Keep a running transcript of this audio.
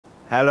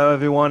Hello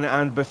everyone,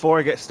 and before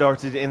I get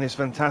started in this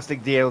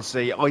fantastic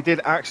DLC, I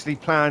did actually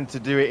plan to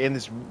do it in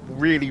this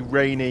really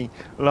rainy,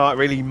 like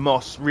really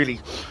moss, really,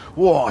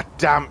 whoa,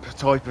 damp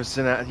type of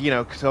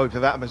type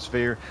of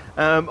atmosphere,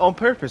 on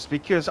purpose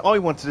because I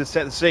wanted to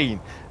set the scene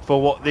for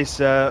what this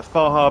Far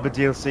Harbour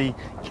DLC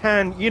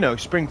can,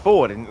 spring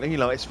forward, and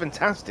it's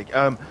fantastic.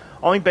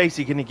 I'm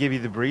basically going to give you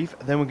the brief,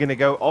 then we're going to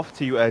go off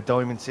to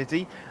Diamond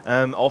City,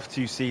 off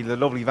to see the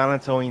lovely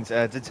Valentine's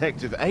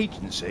Detective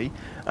Agency.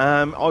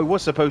 I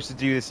was supposed to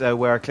do this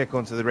where I click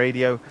onto the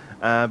radio,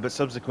 but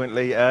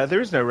subsequently there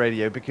is no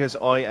radio because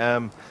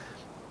I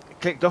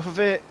clicked off of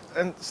it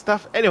and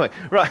stuff. Anyway,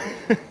 right.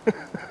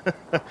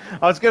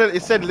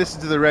 It said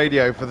listen to the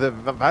radio for the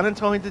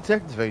Valentine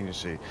Detective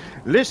Agency.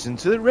 Listen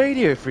to the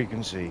radio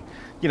frequency,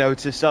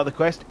 to start the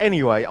quest.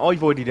 Anyway,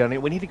 I've already done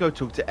it. We need to go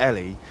talk to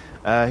Ellie,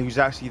 who's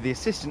actually the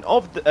assistant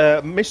of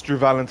Mr.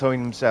 Valentine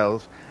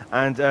himself.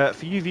 And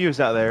for you viewers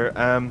out there,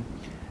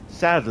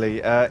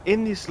 sadly,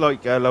 in this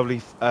lovely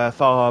Far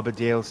Harbour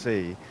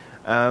DLC,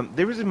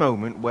 there is a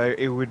moment where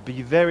it would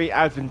be very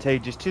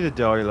advantageous to the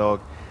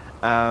dialogue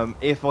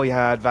if I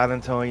had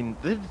Valentine,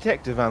 the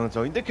detective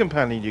Valentine, the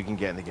companion you can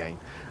get in the game,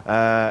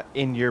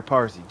 in your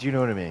party. Do you know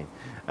what I mean?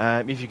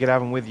 If you could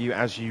have him with you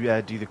as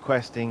you do the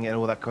questing and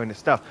all that kind of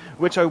stuff,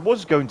 which I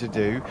was going to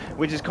do,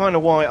 which is kind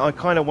of why I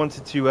kind of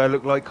wanted to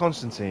look like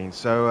Constantine.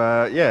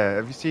 So, yeah,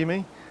 have you seen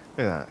me?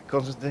 Look at that,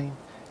 Constantine.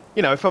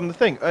 From the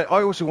thing.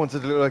 I also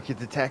wanted to look like a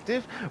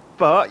detective,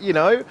 but,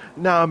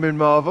 now I'm in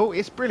Marvel.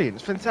 It's brilliant.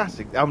 It's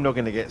fantastic. I'm not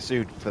going to get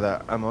sued for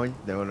that, am I?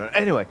 No, no.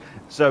 Anyway,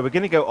 so we're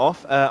going to go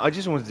off. I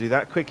just wanted to do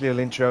that. Quick little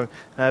intro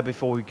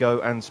before we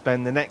go and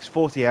spend the next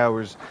 40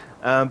 hours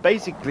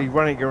basically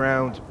running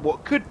around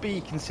what could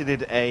be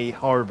considered a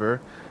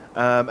harbour,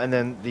 and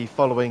then the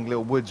following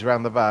little woods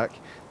around the back.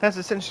 That's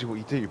essentially what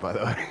you do, by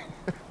the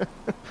way.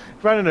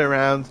 Running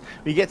around,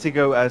 we get to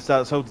go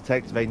start this whole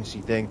detective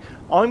agency thing.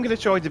 I'm going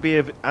to try to be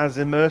as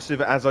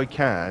immersive as I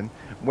can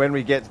when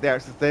we get to the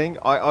actual thing.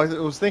 I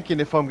was thinking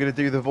if I'm going to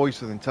do the voice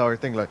for the entire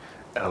thing, like,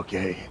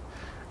 okay,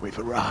 we've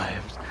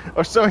arrived,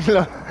 or something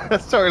like,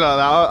 something like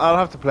that. I'll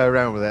have to play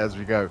around with it as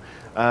we go.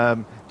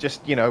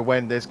 Just,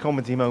 when there's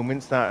comedy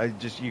moments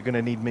that you're going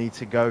to need me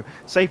to go,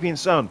 Sapient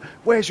Son,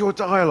 where's your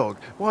dialogue?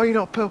 Why are you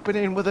not popping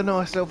in with a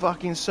nice little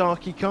fucking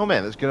sarky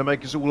comment that's going to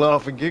make us all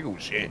laugh and giggle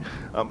shit?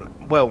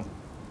 Well,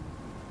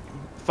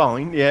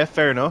 fine, yeah,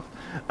 fair enough.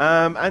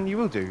 And you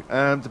will do,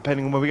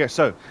 depending on where we go.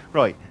 So,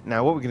 right,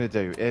 now what we're going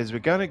to do is we're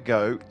going to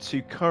go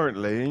to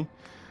currently...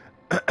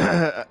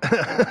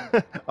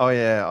 Oh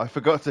yeah, I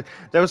forgot to...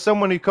 There was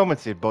someone who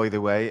commented, by the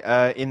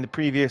way, in the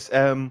previous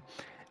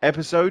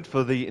episode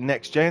for the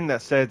next gen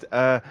that said,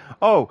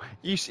 "Oh,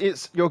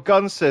 it's your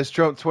gun says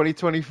Trump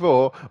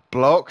 2024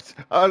 blocked."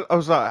 I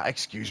was like,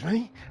 "Excuse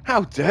me,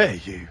 how dare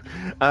you?"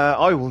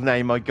 I will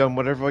name my gun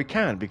whatever I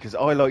can because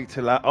I like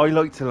to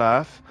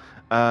laugh,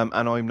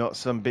 and I'm not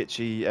some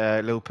bitchy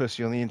little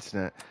pussy on the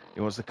internet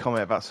who wants to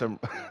comment about some.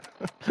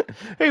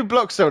 Who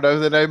blocks someone over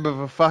the name of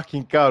a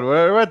fucking gun? When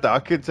I read that, I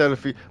couldn't tell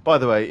if he... By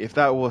the way, if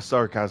that was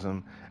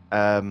sarcasm,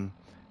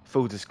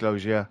 full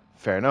disclosure,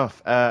 fair enough,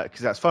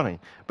 because that's funny.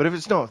 But if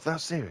it's not,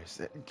 that's serious,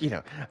 And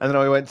then and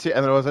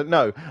then I was like,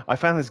 no, I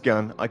found this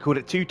gun. I called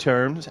it Two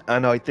Terms,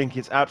 and I think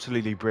it's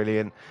absolutely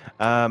brilliant.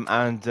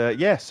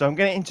 Yeah, so I'm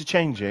going to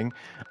interchanging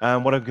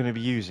what I'm going to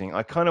be using.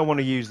 I kind of want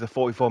to use the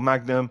 44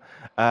 Magnum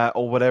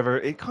or whatever.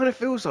 It kind of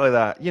feels like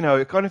that,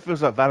 It kind of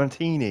feels like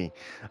Valentini.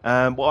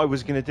 What I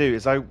was going to do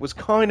is I was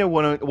kind of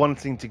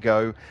wanting to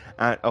go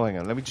and... Oh, hang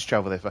on, let me just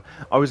travel there.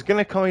 I was going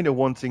to kind of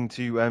wanting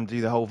to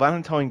do the whole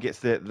Valentine gets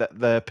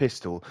the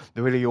pistol,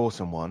 the really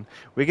awesome one.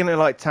 We're going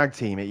to tag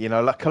team it,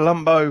 like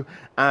Columbo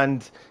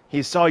and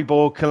his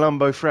cyborg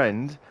Columbo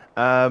friend.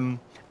 And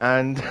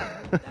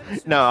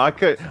no,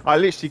 I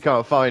literally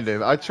can't find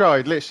him. I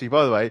tried, literally,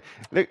 by the way.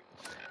 Look,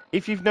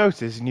 if you've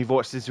noticed and you've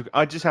watched this,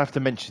 I just have to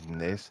mention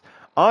this.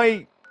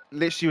 I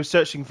literally was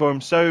searching for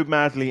him so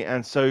madly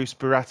and so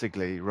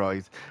sporadically,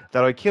 right,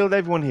 that I killed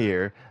everyone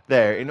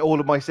there, in all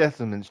of my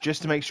settlements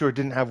just to make sure it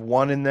didn't have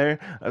one in there.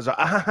 I was like,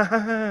 ah, ha, ha, ha,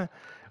 ha,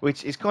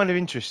 which is kind of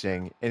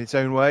interesting in its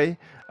own way,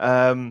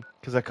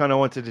 because I kind of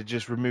wanted to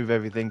just remove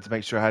everything to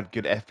make sure I had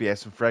good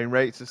FPS and frame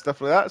rates and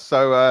stuff like that.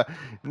 So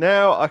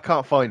now I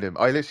can't find him.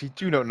 I literally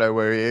do not know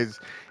where he is.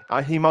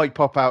 He might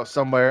pop out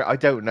somewhere. I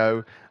don't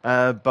know.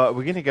 But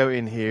we're gonna go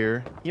in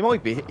here. He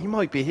might be here. He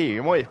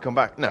might have come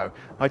back. No,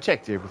 I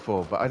checked here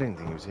before, but I didn't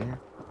think he was here.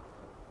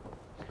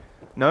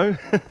 No,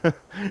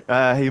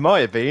 he might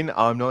have been.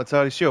 I'm not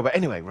entirely sure. But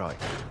anyway, right.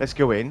 Let's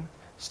go in.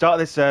 Start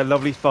this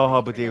lovely Far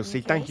Harbour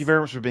DLC. Thank you very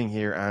much for being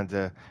here.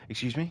 And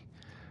excuse me.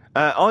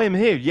 I am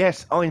here.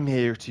 Yes, I'm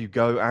here to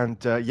go. And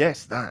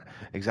yes, that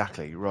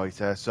exactly right.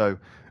 So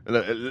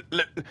let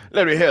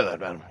me hear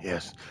that, man.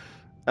 Yes.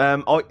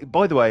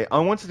 By the way, I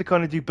wanted to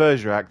kind of do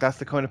Bergerac. That's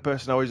the kind of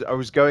person I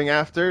was going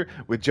after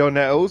with John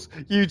Nettles.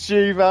 You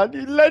too, man.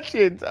 You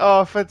legend.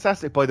 Oh,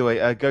 fantastic. By the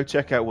way, go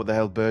check out what the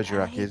hell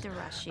Bergerac is.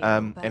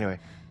 Anyway,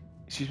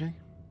 excuse me.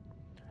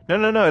 No.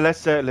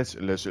 Let's hear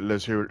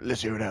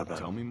it out, man.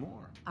 Tell me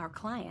more. Our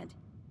client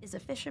is a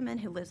fisherman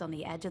who lives on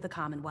the edge of the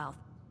Commonwealth.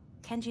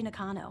 Kenji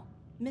Nakano.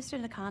 Mr.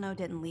 Nakano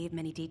didn't leave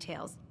many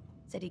details.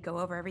 Said he'd go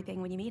over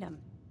everything when you meet him.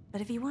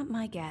 But if you want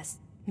my guess,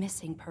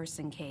 missing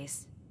person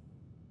case.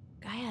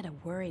 Guy had a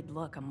worried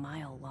look a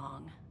mile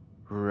long.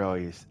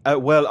 Right.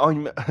 Well,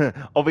 I'm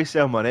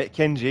obviously I'm on it.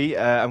 Kenji,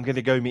 I'm going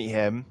to go meet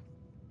him.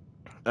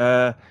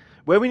 Where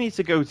we need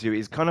to go to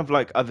is kind of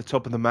like at the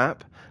top of the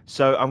map.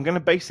 So I'm going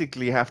to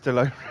basically have to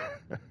like.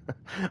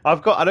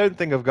 I don't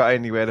think I've got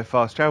anywhere to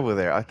fast travel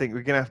there. I think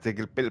we're going to have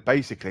to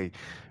basically.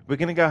 We're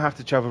going to have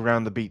to travel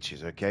around the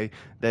beaches. Okay.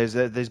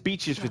 There's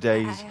beaches for Look,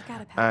 days. I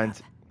gotta pack And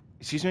up.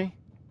 excuse me.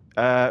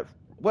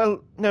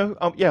 Well, no.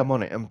 Yeah, I'm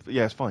on it.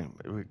 Yeah, it's fine.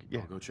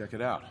 Yeah. I'll go check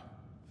it out.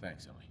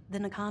 Thanks, Ellie. The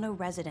Nakano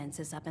residence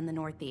is up in the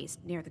northeast,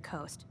 near the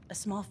coast. A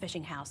small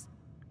fishing house.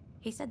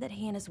 He said that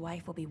he and his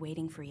wife will be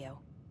waiting for you.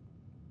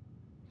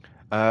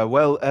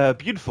 Well,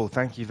 beautiful.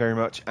 Thank you very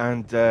much.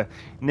 And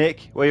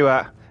Nick, where you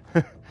at?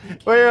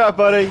 Where you at,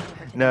 buddy?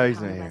 No, he's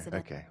not here.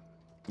 Okay.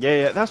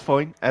 Yeah, that's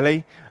fine.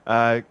 Ellie,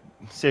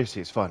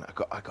 seriously, it's fine.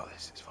 I got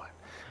this. It's fine.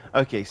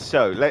 Okay,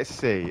 so let's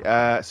see.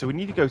 So we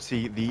need to go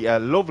see the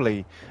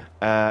lovely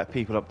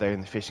people up there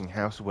in the fishing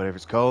house or whatever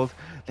it's called.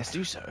 Let's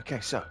do so. Okay,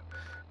 so.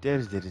 Okay,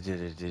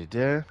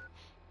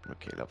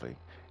 lovely.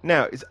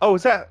 Now, is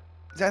that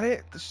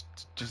it?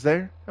 Just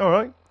there? All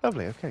right,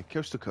 lovely. Okay,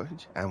 coastal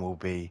cottage, and we'll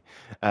be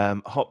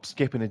hop,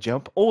 skip, and a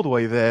jump all the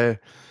way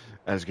there.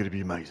 And it's going to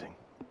be amazing.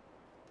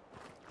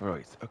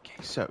 Right.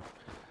 Okay, so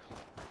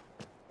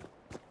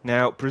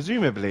now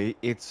presumably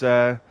it's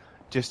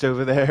just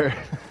over there.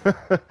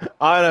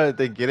 I don't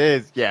think it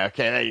is. Yeah.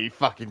 Okay, there you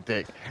fucking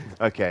dick.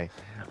 Okay,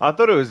 I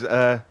thought it was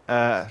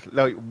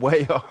like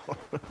way off.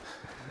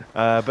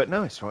 But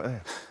no, it's right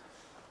there.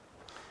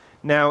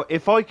 Now,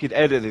 if I could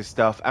edit this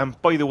stuff, and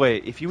by the way,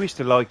 if you wish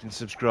to like and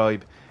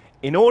subscribe,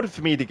 in order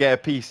for me to get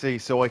a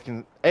PC so I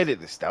can edit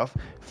this stuff,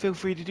 feel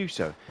free to do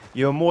so.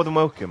 You're more than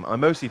welcome. I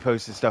mostly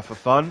post this stuff for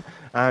fun,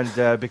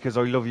 and because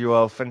I love you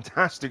all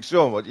fantastic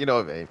so much, you know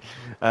what I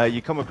mean?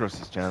 You come across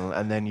this channel,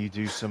 and then you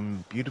do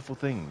some beautiful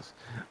things.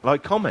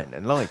 Like comment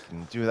and like,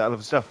 and do that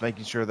other stuff,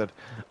 making sure that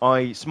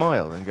I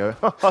smile and go,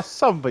 oh,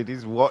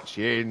 somebody's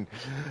watching.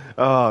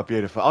 Oh,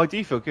 beautiful. I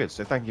do feel good,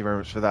 so thank you very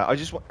much for that.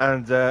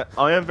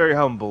 I am very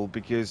humble,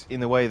 because in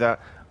the way that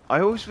I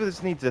always feel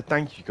this need to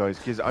thank you guys,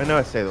 because I know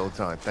I say it all the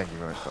time. Thank you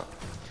very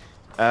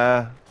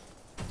much,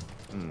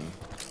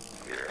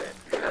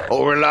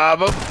 Over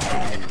lava.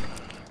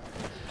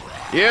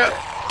 Yep.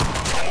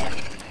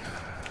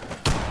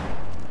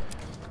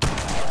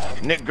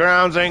 Nick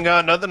Grimes ain't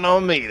got nothing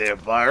on me there,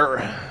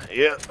 fire.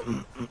 Yep.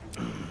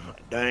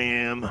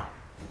 Damn.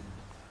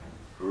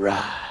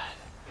 Right.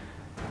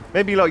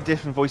 Maybe like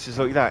different voices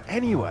like that.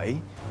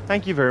 Anyway,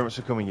 thank you very much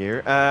for coming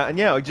here. And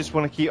yeah, I just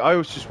want to keep. I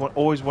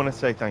always want to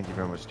say thank you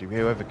very much to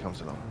whoever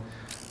comes along.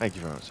 Thank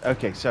you very much.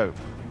 Okay, so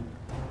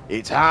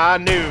it's high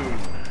noon.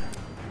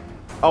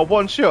 Oh,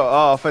 one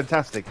shot. Oh,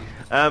 fantastic.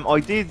 I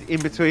did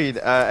in between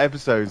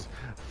episodes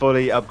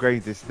fully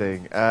upgrade this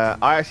thing.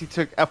 I actually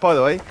took. By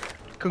the way,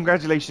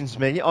 congratulations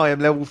to me. I am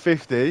level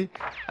 50.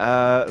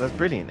 That's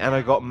brilliant. And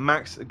I got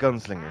max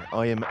gunslinger.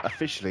 I am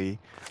officially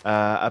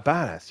a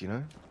badass. You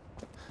know.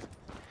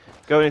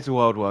 Going into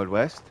Wild Wild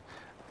West.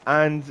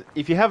 And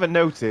if you haven't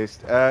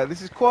noticed,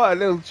 this is quite a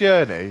little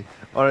journey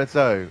on its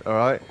own,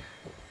 alright?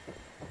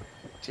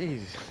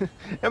 Jeez.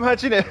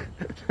 Imagine it.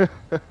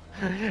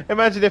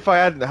 Imagine if I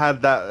hadn't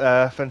had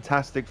that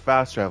fantastic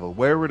fast travel.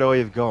 Where would I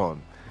have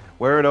gone?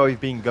 Where would I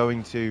have been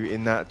going to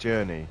in that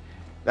journey?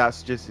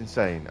 That's just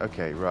insane.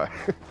 Okay, right.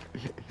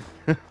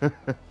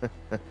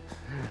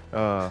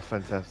 Oh,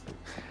 fantastic.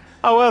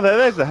 Oh, well,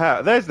 there's the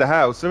house. There's the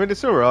house. I mean,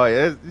 it's alright.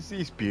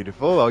 It's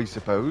beautiful, I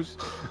suppose.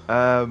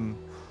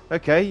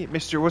 Okay,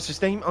 Mr. What's his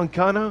name?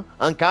 Ancano?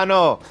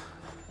 Ancano!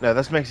 No,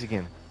 that's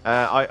Mexican.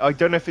 I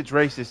don't know if it's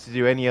racist to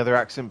do any other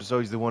accent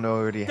besides the one I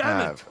already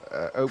have.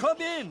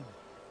 Come in!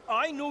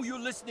 I know you're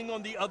listening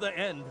on the other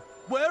end.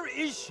 Where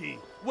is she?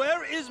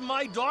 Where is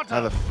my daughter?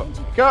 How the fuck?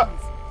 God!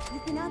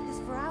 We've been at this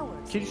for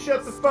hours. Can you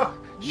shut the fuck?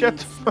 Shut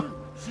the fuck!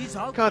 She's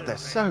out God, there, they're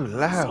so man.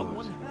 loud.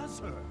 Someone has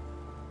her.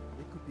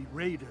 They could be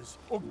raiders,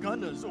 or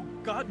gunners, or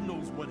God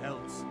knows what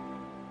else.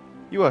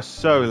 You are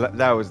so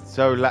that was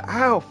so loud.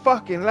 How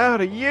fucking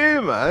loud are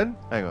you, man?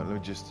 Hang on, let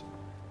me just.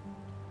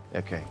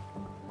 Okay.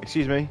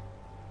 Excuse me.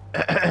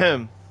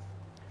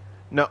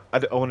 No, I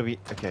want to be.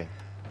 Okay.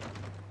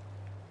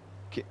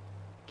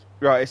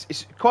 Right,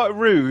 it's quite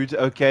rude,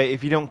 okay,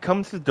 if you don't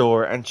come to the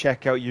door and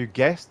check out your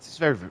guests. It's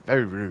very,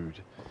 very rude.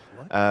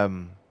 What?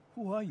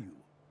 Who are you?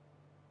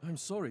 I'm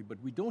sorry, but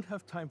we don't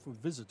have time for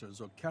visitors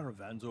or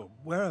caravans or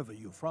wherever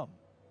you're from.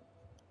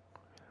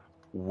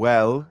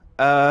 Well,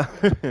 hi,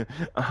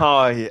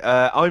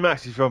 I'm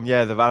actually from,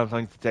 the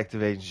Valentine's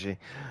Detective Agency.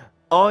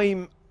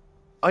 I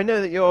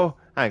know that you're,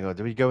 hang on,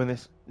 do we go in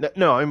this?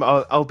 No,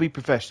 I'll be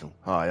professional.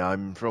 Hi,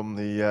 I'm from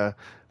the,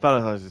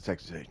 Valentine's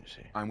Detective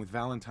Agency. I'm with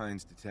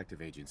Valentine's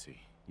Detective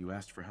Agency. You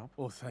asked for help?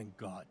 Oh, thank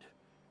God.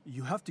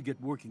 You have to get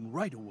working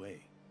right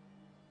away.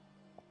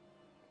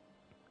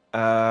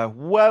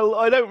 Well,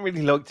 I don't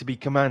really like to be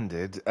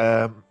commanded.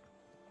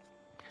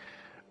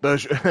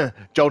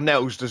 John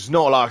Nettles does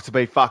not like to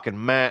be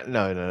fucking mad.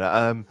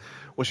 No.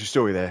 What's your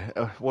story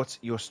there? What's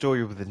your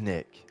story with the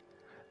Nick?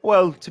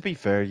 Well, to be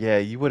fair, yeah,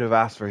 you would have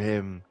asked for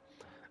him,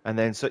 and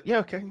then so yeah,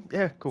 okay,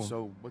 yeah, cool.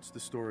 So, what's the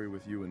story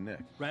with you and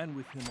Nick? Ran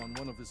with him on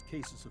one of his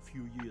cases a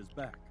few years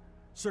back,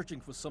 searching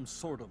for some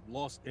sort of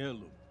lost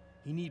heirloom.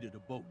 He needed a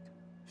boat.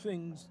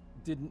 Things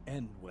didn't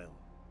end well.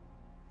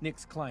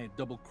 Nick's client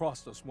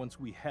double-crossed us once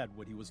we had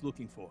what he was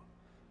looking for.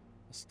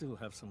 I still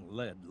have some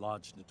lead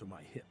lodged into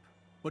my hip.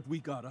 But we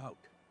got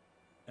out.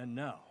 And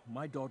now,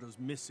 my daughter's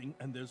missing,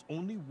 and there's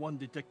only one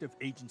detective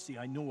agency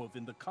I know of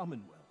in the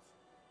Commonwealth.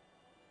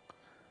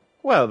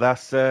 Well,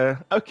 that's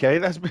okay.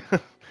 That's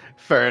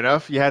fair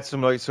enough. You had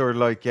some sort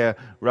of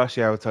rush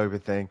hour type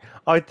of thing.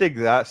 I dig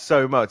that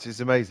so much.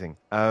 It's amazing.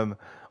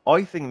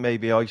 I think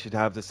maybe I should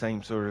have the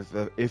same sort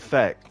of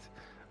effect,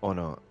 or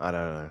not. I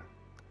don't know.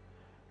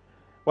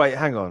 Wait,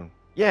 hang on.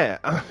 Yeah,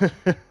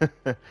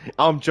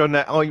 I'm John.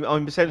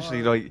 I'm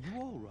essentially like. You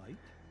all right?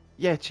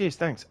 Yeah, cheers,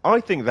 thanks.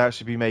 I think that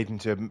should be made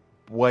into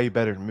a way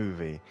better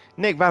movie.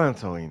 Nick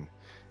Valentine.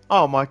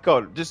 Oh my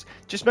god, just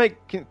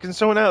make. Can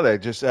someone out there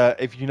just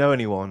if you know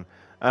anyone,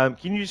 can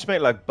you just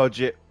make like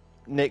budget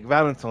Nick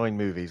Valentine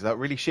movies, like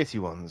really shitty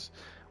ones?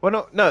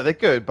 Well, no, they're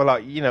good, but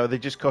like they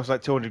just cost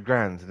like 200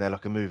 grand and they're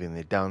like a movie and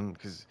they're done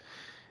because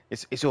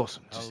it's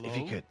awesome. Just if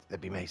you could,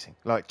 that'd be amazing.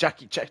 Like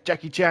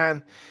Jackie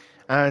Chan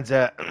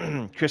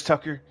and Chris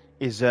Tucker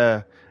is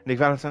Nick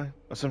Valentine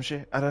or some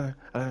shit. I don't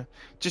know.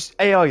 Just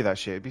AI that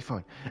shit. It'd be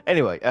fine.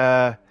 Anyway,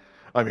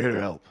 I'm here to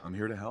help. I'm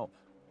here to help.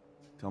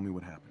 Tell me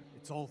what happened.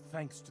 It's all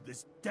thanks to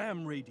this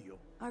damn radio.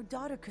 Our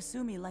daughter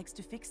Kasumi likes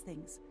to fix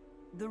things.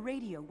 The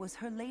radio was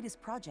her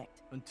latest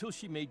project. Until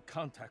she made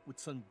contact with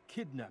some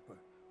kidnapper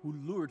who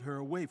lured her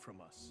away from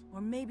us.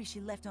 Or maybe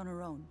she left on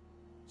her own.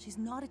 She's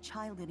not a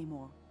child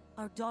anymore.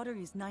 Our daughter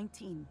is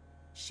 19.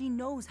 She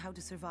knows how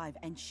to survive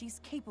and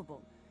she's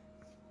capable.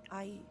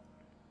 I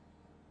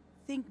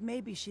think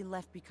maybe she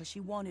left because she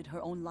wanted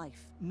her own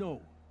life.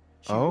 No.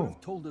 She would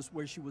have told us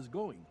where she was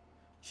going.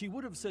 She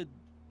would have said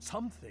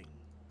something.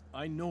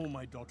 I know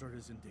my daughter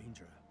is in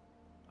danger.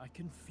 I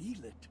can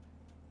feel it.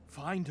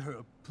 Find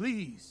her,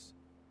 please.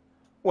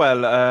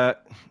 Well,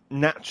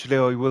 naturally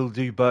I will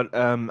do, but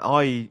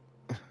why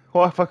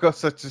have I got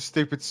such a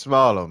stupid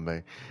smile on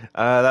me?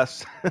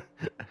 That's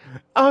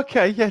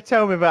okay. Yeah,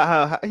 tell me about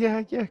how.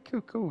 Yeah,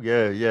 cool.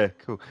 Yeah,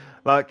 cool.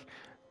 Like,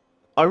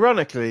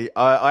 ironically,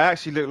 I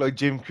actually look like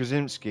Jim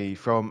Krasinski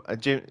from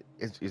Jim.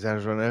 Is that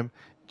his real name?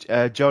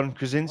 John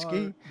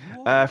Krasinski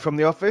from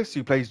The Office,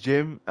 who plays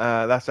Jim.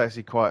 That's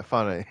actually quite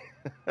funny.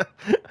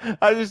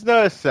 I just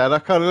noticed that I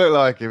kind of look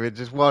like him. It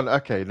just one.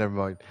 Okay, never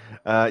mind.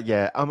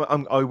 Yeah,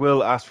 I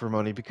will ask for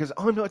money because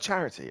I'm not a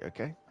charity.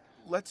 Okay.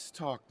 Let's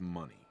talk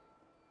money.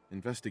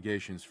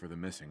 Investigations for the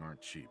missing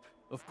aren't cheap.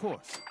 Of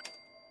course.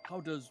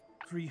 How does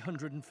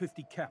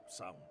 350 cap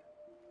sound?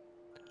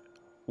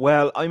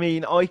 Well, I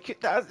mean,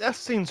 that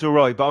seems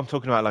alright, but I'm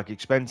talking about like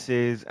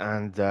expenses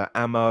and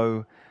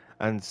ammo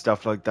and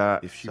stuff like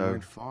that. If she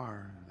went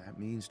far, that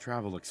means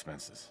travel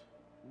expenses.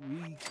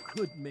 We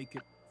could make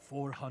it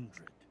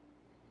 400.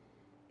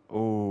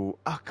 Oh,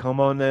 come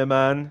on there,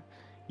 man.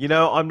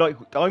 I'm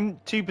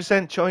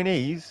 2%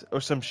 Chinese or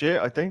some shit.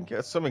 I think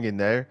there's something in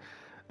there.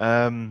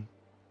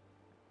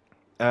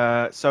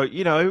 So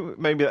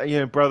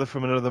maybe brother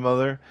from another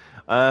mother.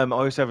 I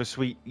also have a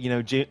sweet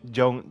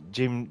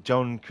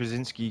John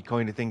Krasinski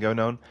kind of thing going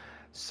on.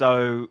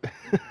 So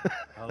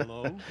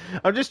Hello?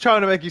 I'm just trying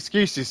to make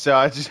excuses so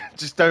I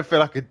just don't feel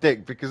like a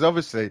dick because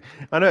obviously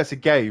I know it's a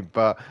game,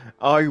 but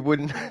I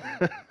wouldn't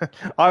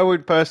I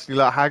would personally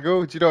like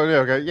haggle. Do you know what I mean?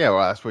 I'll go, yeah,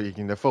 well that's what you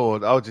can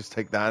afford. I'll just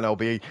take that and I'll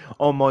be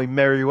on my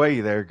merry way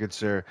there, good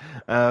sir.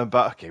 But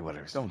okay,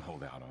 whatever. Don't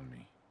hold out on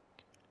me.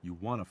 You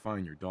want to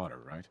find your daughter,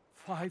 right?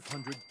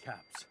 500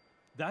 caps.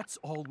 That's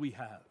all we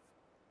have.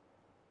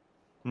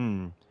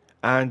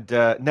 And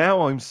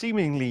now I'm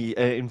seemingly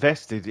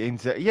invested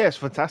into. Yeah, it's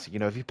fantastic.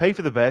 If you pay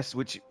for the best,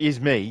 which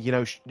is me,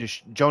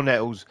 John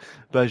Nettles,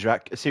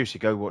 Bergerac. Seriously,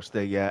 go watch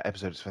the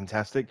episode. It's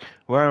fantastic.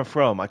 Where I'm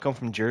from, I come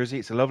from Jersey.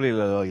 It's a lovely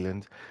little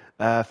island,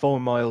 4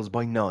 miles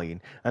by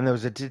 9. And there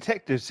was a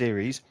detective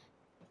series.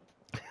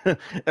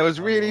 It was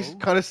really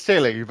kind of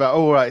silly, but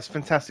all right, it's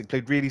fantastic.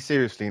 Played really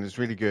seriously and it's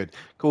really good.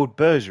 Called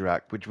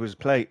Bergerac, which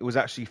was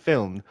actually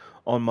filmed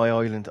on my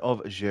island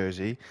of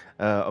Jersey,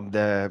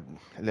 the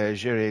Le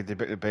Jure de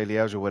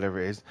Beliage or whatever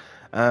it is.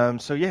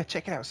 So yeah,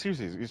 check it out.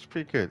 Seriously, it's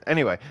pretty good.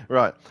 Anyway,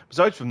 right.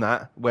 Besides from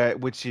that,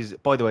 which is,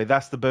 by the way,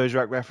 that's the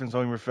Bergerac reference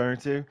I'm referring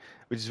to,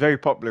 which is very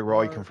popular where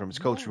I come from. It's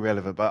culturally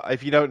relevant, but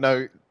if you don't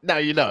know, now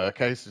you know.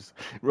 Okay, it's just,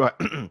 right.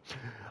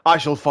 I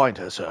shall find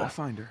her, sir. I'll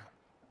find her.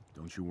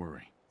 Don't you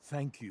worry.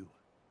 Thank you.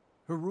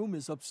 Her room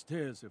is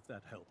upstairs if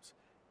that helps.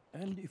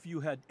 And if you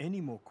had any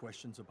more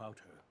questions about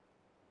her,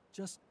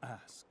 just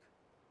ask.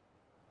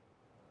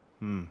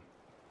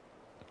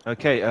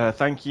 Okay,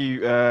 thank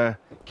you,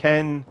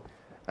 Ken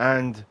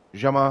and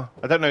Jama.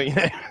 I don't know your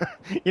name.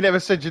 You never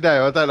said your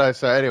name. I don't know.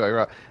 So anyway,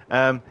 right.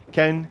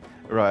 Ken,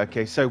 right,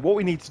 okay. So what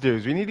we need to do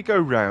is we need to go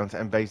round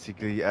and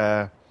basically,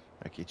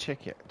 okay,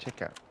 check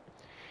out.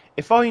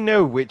 if I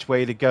know which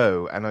way to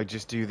go and I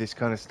just do this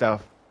kind of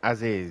stuff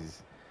as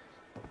is,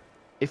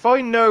 if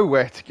I know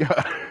where to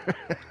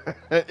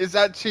go, is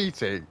that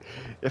cheating?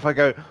 If I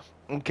go,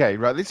 okay,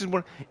 right, this is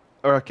one,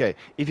 or okay,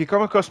 if you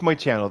come across my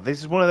channel, this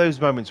is one of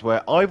those moments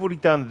where I've already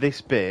done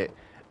this bit,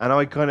 and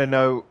I kind of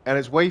know, and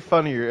it's way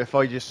funnier if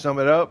I just sum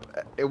it up,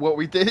 what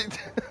we did.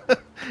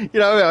 You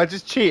know, I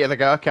just cheat, and I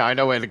go, okay, I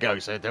know where to go,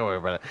 so don't worry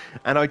about it.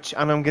 And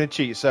I'm going to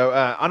cheat, so,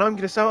 and I'm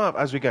going to sum up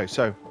as we go,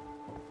 so,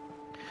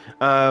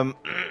 um,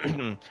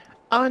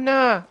 oh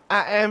no,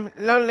 I am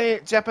lonely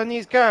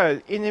Japanese girl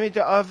in the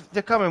middle of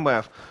the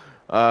Commonwealth.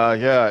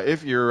 Yeah,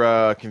 if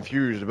you're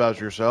confused about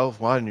yourself,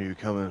 why don't you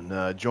come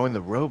and join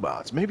the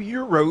robots? Maybe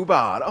you're a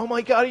robot. Oh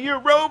my god, you're a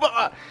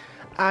robot!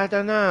 I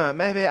don't know,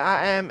 maybe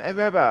I am a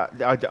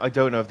robot. I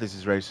don't know if this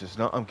is racist or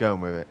not, I'm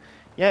going with it.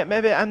 Yeah,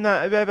 maybe I'm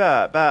not a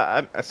robot,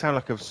 but I sound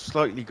like I've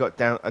slightly got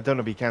down. I don't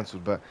want to be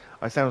cancelled, but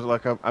I sound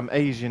like I'm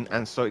Asian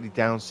and slightly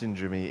Down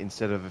syndrome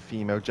instead of a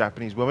female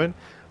Japanese woman.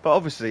 But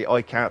obviously,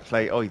 I can't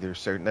play either,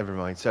 so never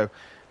mind. So,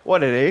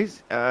 what it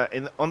is,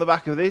 on the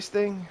back of this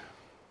thing,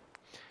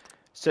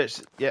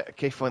 search. Yeah,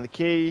 okay, find the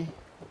key.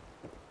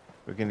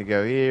 We're gonna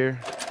go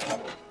here.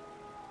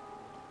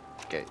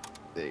 Okay,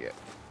 there you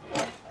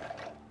go.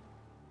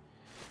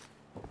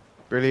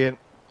 Brilliant.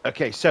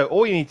 Okay, so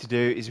all you need to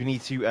do is we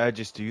need to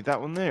just do that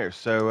one there.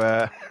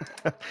 So,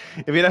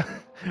 if you know,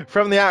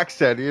 from the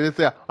accent, you just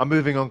say, I'm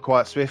moving on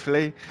quite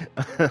swiftly.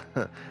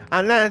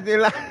 And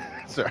then,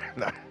 sorry,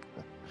 no.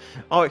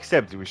 I'll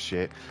accept it was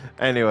shit.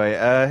 Anyway,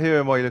 who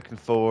am I looking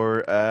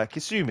for?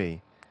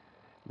 Kasumi.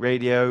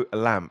 Radio,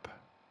 lamp.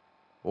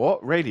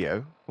 What?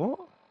 Radio? What?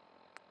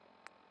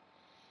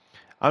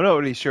 I'm not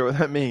really sure what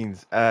that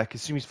means.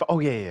 Kasumi's... Oh,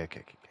 yeah,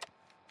 okay.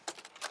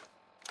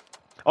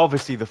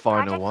 Obviously the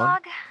final Project one.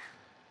 log?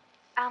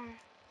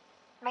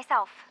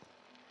 Myself.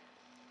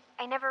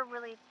 I never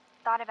really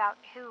thought about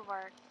who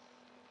or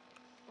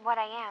what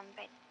I am,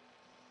 but...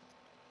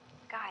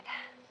 God.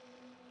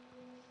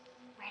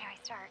 Where do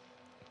I start?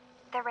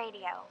 The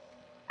radio.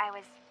 I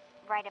was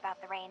right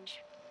about the range.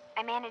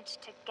 I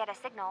managed to get a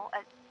signal,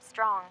 a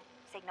strong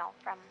signal,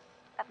 from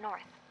up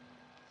north.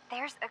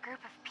 There's a group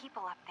of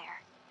people up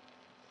there.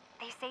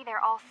 They say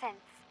they're all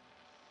synths.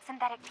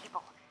 Synthetic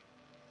people.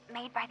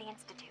 Made by the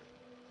Institute.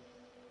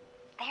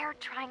 They're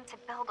trying to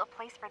build a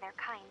place for their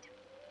kind,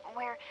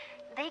 where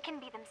they can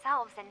be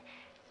themselves and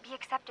be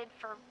accepted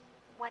for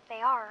what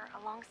they are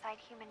alongside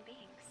human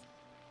beings.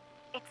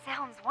 It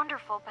sounds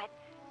wonderful, but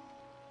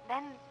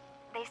then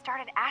they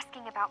started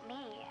asking about me,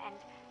 and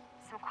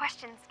some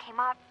questions came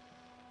up.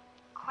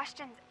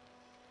 Questions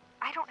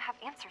I don't have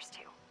answers to.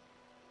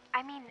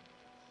 I mean,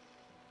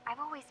 I've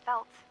always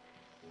felt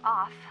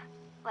off,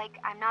 like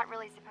I'm not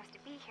really supposed to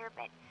be here,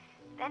 but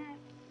then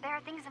there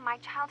are things in my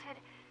childhood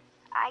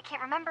I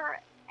can't remember,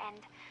 and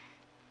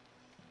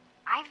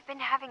I've been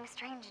having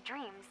strange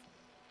dreams.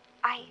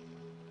 I'm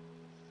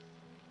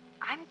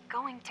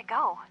going to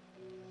go.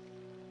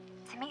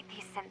 To meet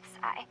these synths,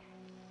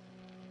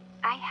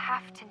 I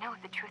have to know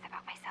the truth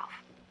about myself.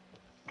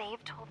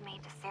 They've told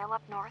me to sail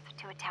up north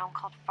to a town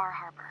called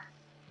Harbour.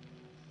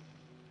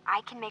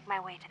 I can make my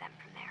way to them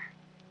from there.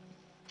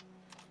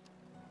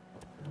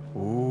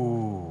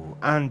 Ooh,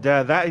 and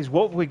that is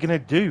what we're going to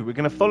do. We're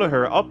going to follow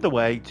her up the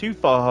way to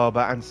Harbour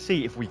and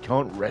see if we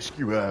can't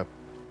rescue her.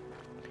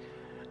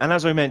 And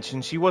as I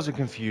mentioned, she was a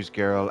confused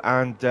girl,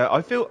 and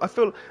I feel.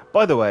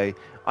 By the way,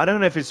 I don't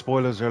know if it's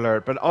spoilers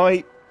alert, but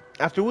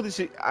after all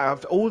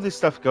this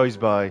stuff goes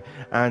by,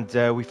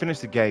 and we finish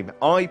the game,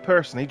 I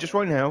personally, just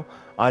right now,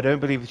 I don't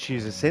believe that she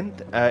is a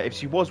synth. If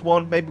she was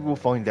one, maybe we'll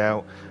find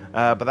out.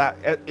 But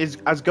that is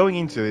as going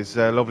into this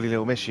lovely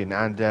little mission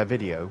and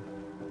video.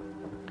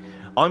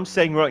 I'm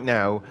saying right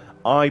now,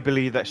 I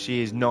believe that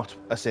she is not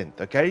a synth.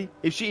 Okay,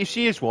 if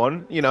she is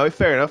one, you know,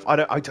 fair enough.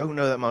 I don't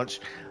know that much.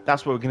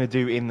 That's what we're gonna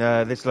do in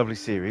this lovely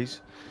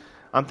series.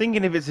 I'm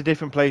thinking if it's a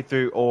different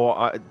playthrough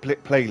or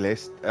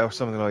playlist or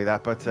something like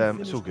that, but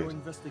it's all good. Your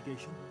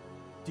investigation?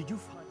 Did you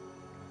find...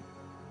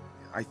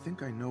 I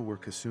think I know where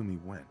Kasumi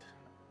went.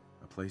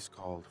 A place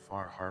called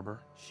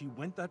Harbour. She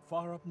went that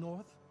far up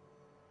north?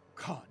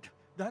 God,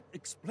 that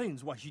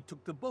explains why she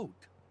took the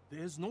boat.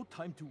 There's no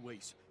time to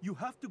waste. You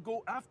have to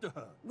go after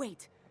her.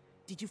 Wait,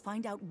 did you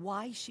find out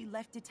why she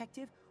left,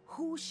 Detective?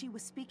 Who she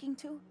was speaking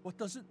to? What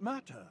does it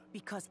matter?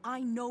 Because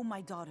I know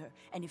my daughter,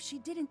 and if she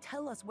didn't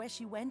tell us where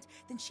she went,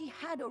 then she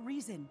had a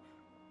reason.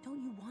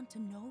 Don't you want to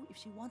know if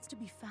she wants to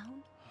be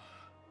found?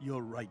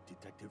 You're right,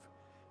 Detective.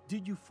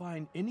 Did you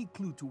find any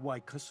clue to why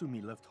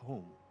Kasumi left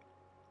home?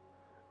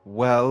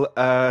 Well,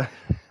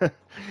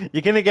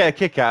 you're going to get a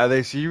kick out of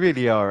this, you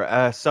really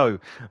are. So,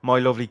 my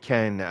lovely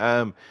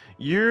Ken,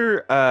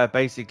 you're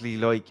basically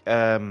like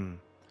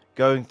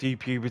going through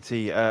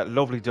puberty,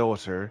 lovely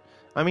daughter.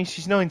 I mean,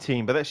 she's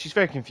 19, but she's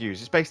very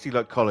confused. It's basically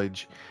like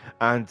college.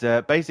 And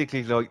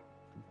basically like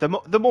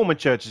the Mormon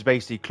church has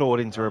basically clawed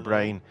into her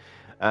brain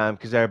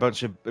because they're a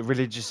bunch of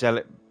religious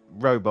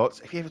robots.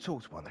 Have you ever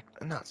talked to one?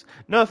 They're nuts.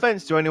 No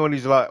offense to anyone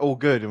who's like all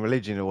good in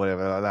religion or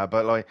whatever like that,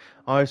 but like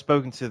I've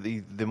spoken to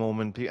the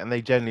Mormon people and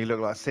they generally look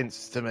like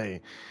synths to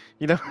me.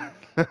 You know,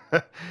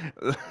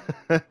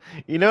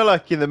 you know,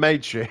 like in the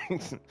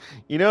Matrix,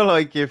 you know,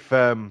 like if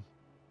the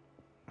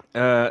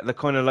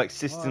kind of like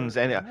systems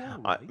and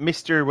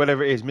Mr.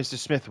 whatever it is, Mr.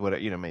 Smith, whatever,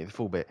 you know me, the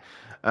full bit.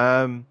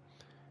 When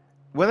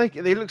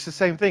they looks the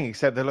same thing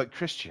except they're like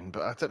Christian,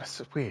 but I don't know,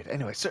 it's weird.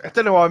 Anyway, so I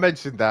don't know why I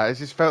mentioned that. It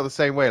just felt the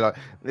same way. Like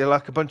they're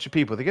like a bunch of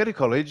people. They go to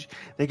college,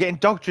 they get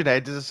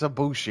indoctrinated into some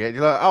bullshit.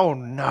 You're like, oh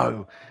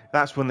no.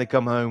 That's when they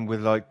come home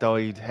with like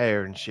dyed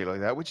hair and shit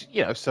like that. Which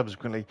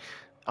subsequently,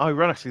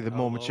 ironically, the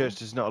Mormon Church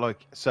does not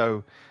like.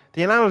 So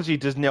the analogy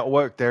does not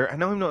work there,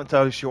 and I'm not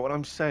entirely sure what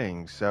I'm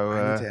saying. So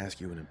I need to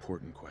ask you an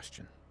important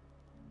question.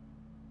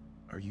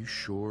 Are you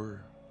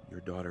sure your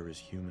daughter is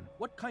human?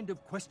 What kind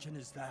of question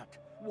is that?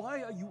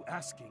 Why are you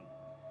asking?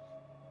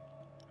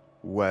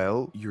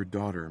 Well, your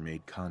daughter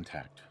made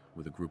contact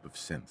with a group of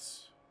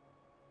synths.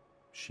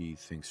 She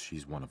thinks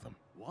she's one of them.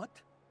 What?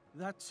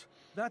 That's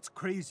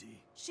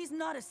crazy. She's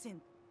not a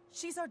synth.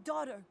 She's our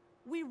daughter.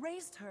 We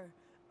raised her.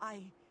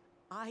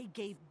 I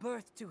gave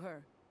birth to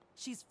her.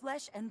 She's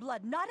flesh and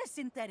blood, not a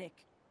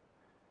synthetic.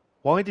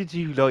 why did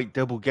you like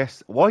double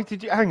guess? Why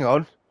did you hang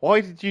on?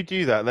 Why did you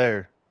do that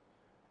there?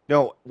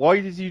 No,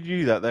 why did you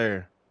do that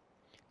there?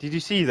 Did you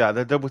see that?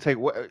 The double take.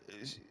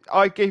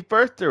 I gave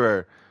birth to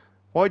her.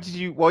 Why did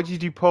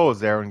you pause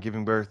there on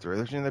giving birth to her?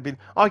 There shouldn't have been.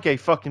 I gave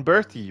fucking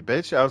birth to you,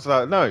 bitch. I was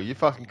like, no, you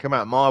fucking come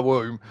out of my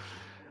womb.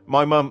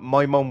 My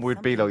mum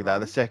would be like that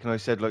the second I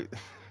said like.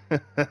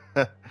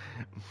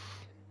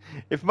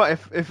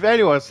 if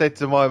anyone said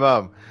to my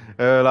mum,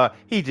 like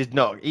he's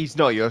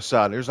not your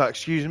son, it was like,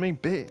 excuse me,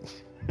 bitch.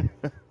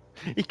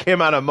 He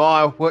came out of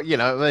my what, you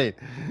know what I mean?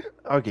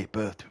 I gave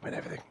birth to him and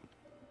everything.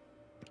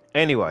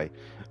 Anyway,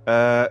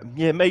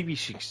 yeah, maybe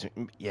she's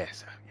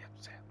yes.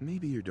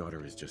 Maybe your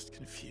daughter is just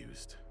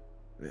confused,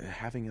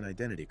 having an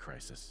identity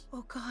crisis.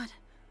 Oh God,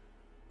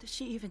 does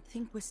she even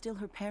think we're still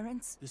her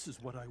parents? This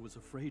is what I was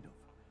afraid of.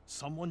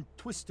 Someone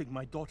twisting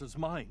my daughter's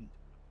mind.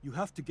 You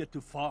have to get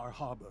to Far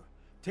Harbor.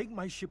 Take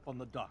my ship on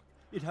the dock.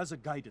 It has a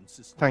guidance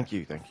system. Thank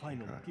you.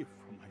 Final gift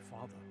from my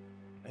father,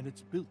 and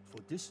it's built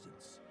for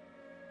distance.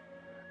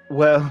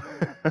 Well,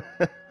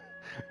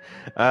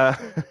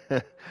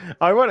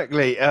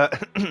 ironically,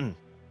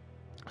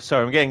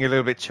 sorry, I'm getting a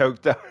little bit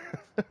choked up.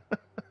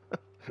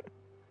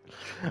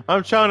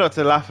 I'm trying not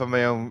to laugh at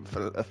my own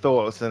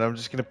thoughts, and I'm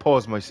just going to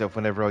pause myself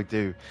whenever I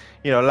do.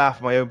 Laugh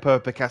at my own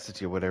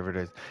perspicacity or whatever it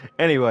is.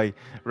 Anyway,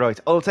 right,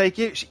 I'll take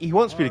it. He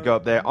wants me to go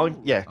up there. I'll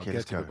Okay, get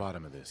let's to go. the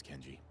bottom of this,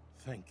 Kenji.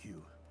 Thank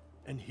you.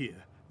 And here,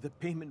 the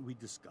payment we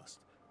discussed.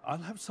 I'll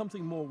have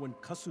something more when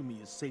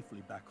Kasumi is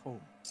safely back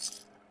home.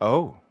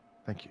 Oh,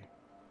 thank you.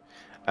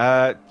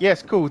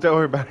 Yes, cool. Don't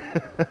worry about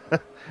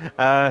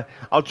it.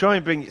 I'll try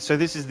and bring. So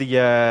this is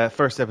the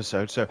first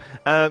episode. So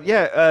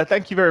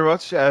thank you very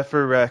much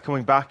for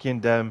coming back.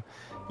 And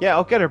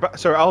I'll get her back.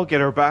 Sorry, I'll get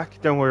her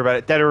back. Don't worry about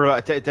it.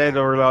 Dead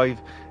or alive.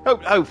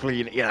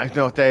 Hopefully,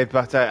 not dead,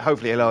 but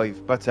hopefully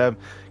alive. But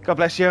God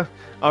bless you.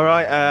 All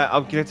right.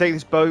 I'm gonna take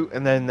this boat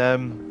and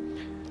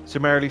then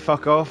summarily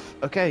fuck off.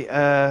 Okay.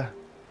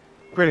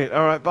 Brilliant.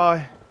 All right.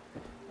 Bye.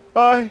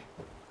 Bye.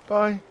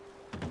 Bye.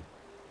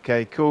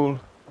 Okay. Cool.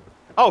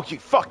 Oh, you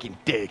fucking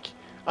dick!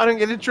 I don't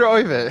get to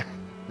drive it.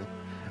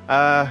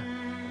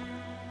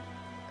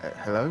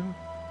 Hello?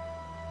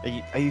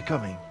 Are you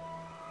coming?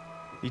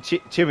 You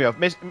cheer me off,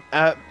 Miss.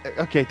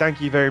 Okay, thank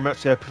you very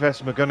much,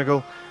 Professor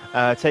McGonagall.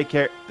 Take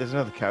care. There's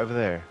another cat over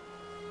there.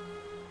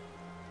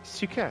 It's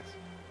 2 cats.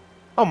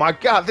 Oh my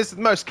God! This is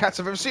the most cats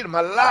I've ever seen in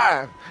my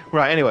life.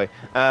 Right. Anyway,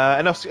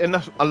 enough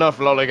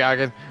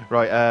lollygagging.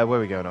 Right. Where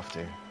are we going off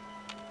to?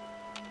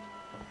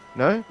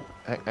 No?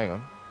 Hang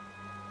on.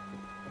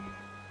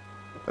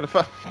 What the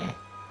fuck?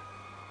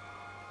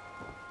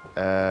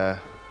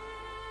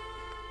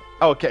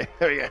 Okay,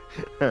 there we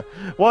go.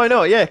 Why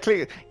not? Yeah,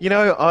 click.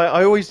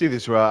 I always do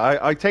this, right?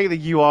 I take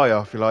the UI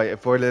off,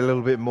 for a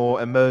little bit more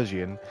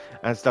immersion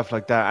and stuff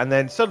like that, and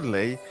then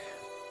suddenly,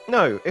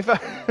 no, if I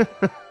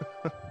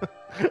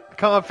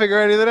can't figure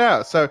anything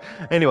out. So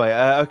anyway,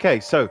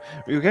 okay, so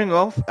we're going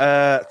off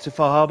to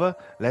Far Harbor.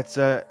 Let's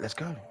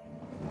go.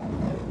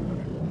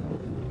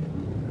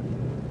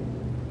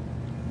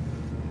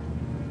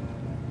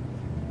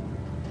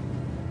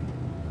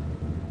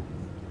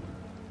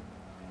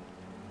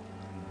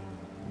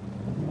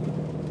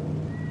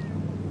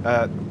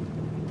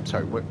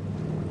 Sorry, what?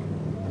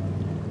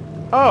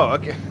 Oh,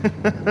 okay.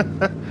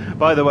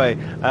 By the way,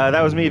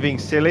 that was me being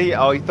silly.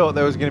 I thought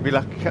there was going to be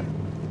like a...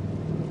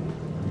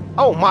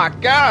 Oh my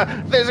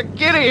God! There's a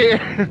kitty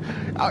here!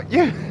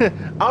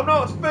 I'm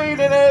not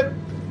feeding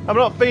him! I'm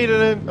not feeding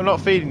him! I'm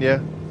not feeding you.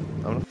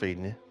 I'm not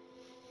feeding you.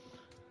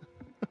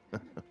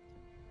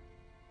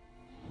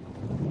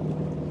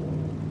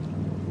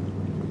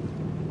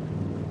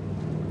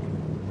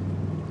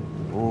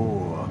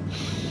 Ooh.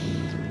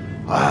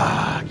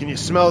 Can you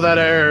smell that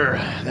air?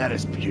 That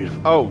is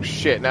beautiful. Oh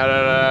shit!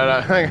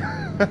 No. Hang on.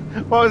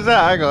 What was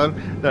that? Hang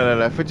on.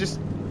 No. For just.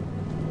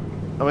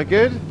 Am I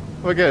good?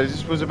 Am I good? It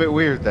just was a bit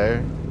weird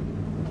there.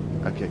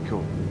 Okay,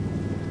 cool.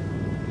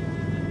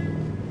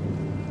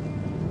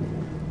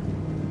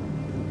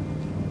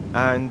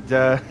 And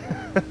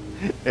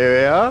here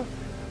we are.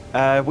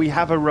 We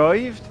have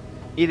arrived.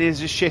 It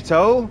is a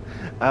shithole,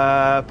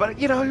 but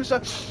you know, it's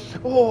like,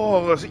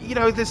 oh, you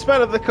know, the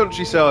smell of the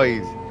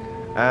countryside.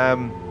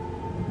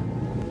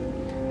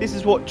 This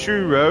is what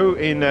Truro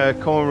in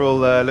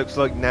Cornwall looks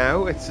like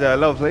now. It's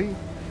lovely.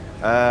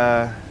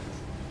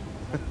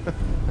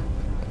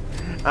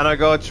 And I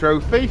got a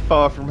trophy,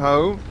 Far From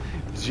Home.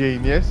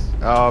 Genius.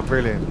 Oh,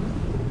 brilliant.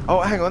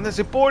 Oh, hang on, there's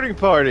a boarding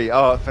party.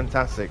 Oh,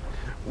 fantastic.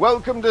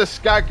 Welcome to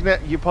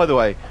Skagnet. You, by the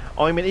way,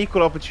 I'm an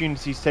equal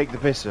opportunity to take the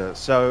piss out.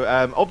 So,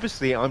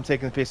 obviously, I'm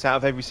taking the piss out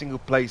of every single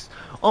place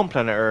on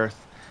planet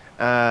Earth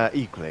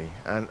equally.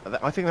 And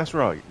I think that's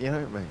right. You know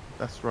what I mean?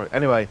 That's right.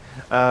 Anyway,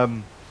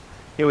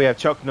 here we have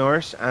Chuck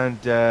Norris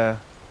and Ellen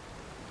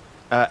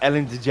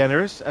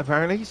DeGeneres,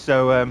 apparently.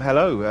 So,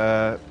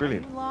 hello.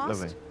 Brilliant. Are you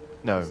lost? Lovely.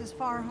 No. This is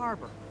Far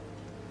Harbor.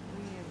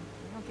 We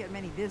don't get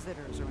many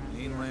visitors around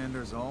here.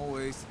 Mainlanders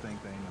always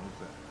think they know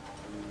better.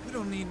 We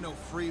don't need no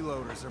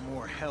freeloaders or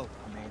more help,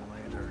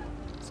 Mainlander.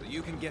 So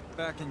you can get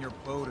back in your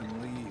boat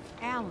and leave.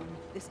 Alan,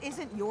 this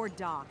isn't your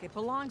dock. It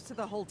belongs to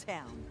the whole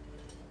town.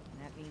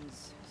 And that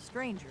means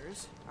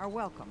strangers are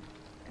welcome.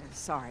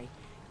 Sorry,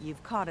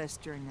 you've caught us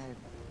during a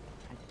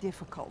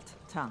difficult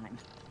time.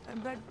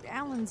 But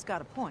Alan's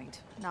got a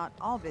point. Not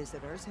all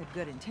visitors have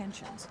good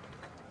intentions.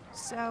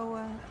 So,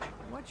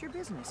 what's your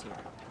business here?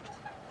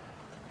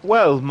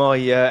 Well, my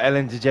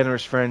Ellen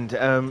DeGeneres friend,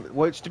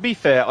 well, to be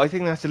fair, I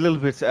think that's a little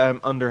bit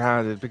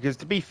underhanded, because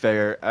to be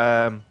fair,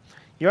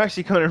 you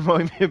actually kind of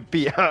remind me of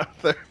B.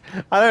 Arthur.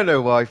 I don't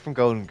know why, from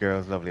Golden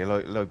Girls, lovely. I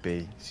like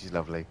B, she's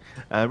lovely.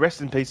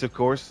 Rest in peace, of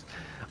course.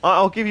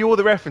 I'll give you all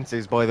the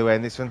references, by the way,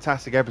 in this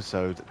fantastic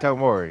episode. Don't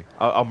worry,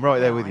 I'm right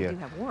there with you. I do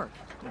have work.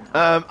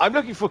 I'm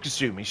looking for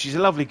Kasumi. She's a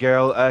lovely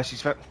girl.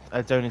 She's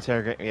don't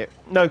interrogate me yet.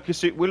 No,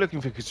 Kasumi. We're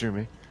looking for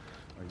Kasumi.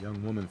 A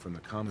young woman from the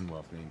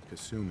Commonwealth named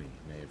Kasumi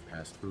may have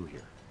passed through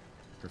here.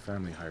 Her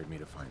family hired me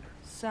to find her.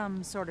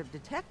 Some sort of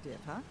detective,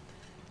 huh?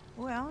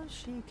 Well,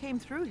 she came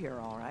through here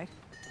all right.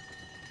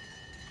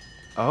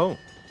 Oh.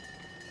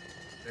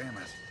 Damn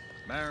it.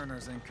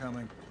 Mariners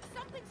incoming.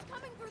 Something's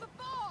coming through the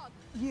fog!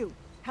 You,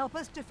 help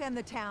us defend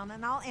the town,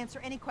 and I'll answer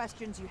any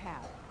questions you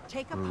have.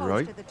 Take a post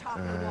Right. at the top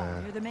of the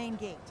wall, near the main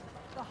gate.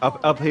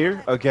 Up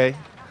here? Okay.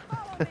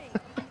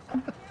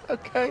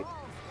 Okay.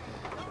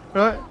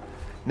 Right.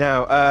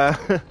 Now,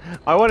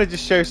 I want to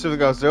just show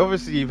something else. So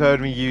obviously you've heard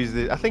me use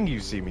this. I think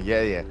you've seen me.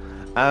 Yeah.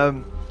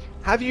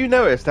 Have you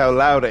noticed how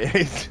loud it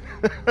is?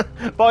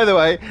 By the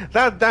way,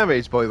 that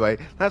damage, by the way,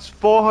 that's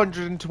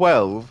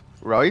 412,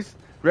 right?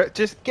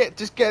 Just get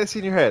this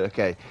in your head,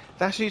 okay?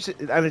 That shoots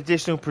an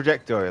additional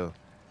projectile.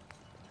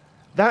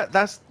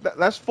 That's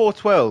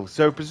 412.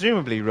 So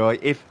presumably, right?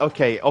 If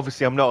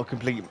obviously I'm not a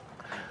complete.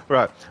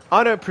 Right,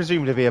 I don't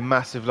presume to be a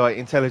massive, like,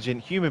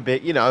 intelligent human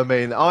being, you know what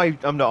I mean?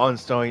 I'm not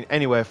Einstein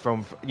anywhere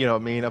from, you know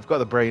what I mean? I've got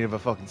the brain of a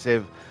fucking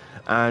sieve,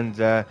 and,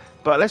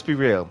 but let's be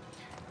real.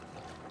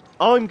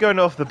 I'm going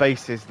off the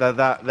basis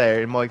that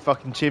there, in my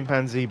fucking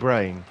chimpanzee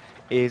brain,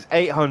 is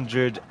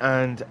 800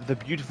 and the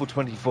beautiful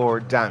 24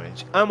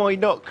 damage. Am I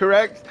not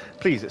correct?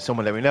 Please,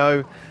 someone let me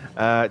know,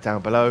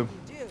 down below. You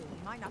do. You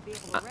might not be able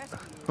to rescue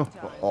you in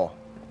time. Oh.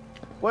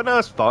 Well, no,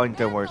 it's fine,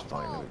 don't worry, it's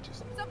fine. Let me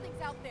just... Something's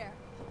out there.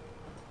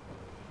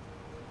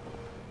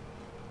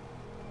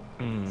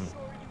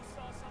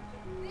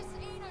 This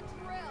ain't a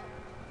drill.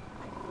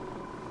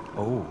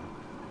 Oh.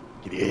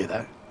 Can you hear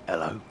that?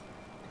 Hello? What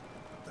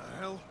the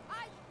hell?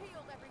 Eyes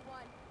peeled,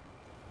 everyone.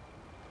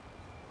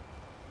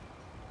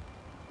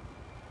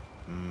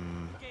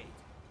 Gate.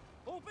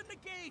 Open the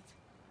gate.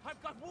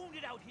 I've got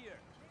wounded out here.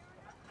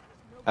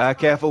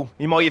 Careful,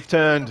 you might have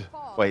turned.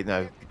 Wait,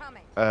 no. They're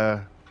coming.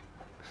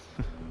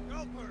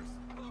 Helpers!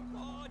 Oh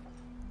God!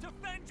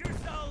 Defend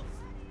yourselves!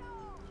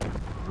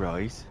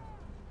 Right.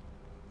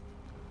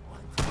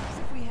 As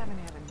if we haven't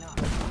had enough.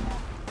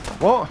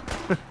 What?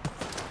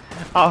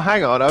 Oh,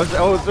 hang on. I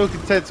was so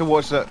content to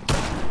watch that.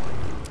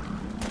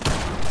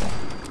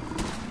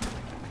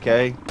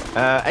 Okay.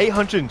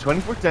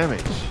 824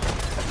 damage.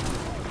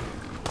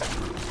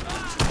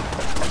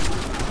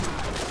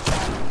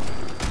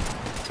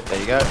 There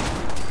you go.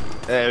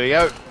 There we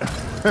go.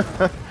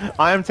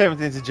 I am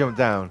tempted to jump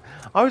down.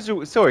 I was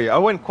sorry. I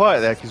went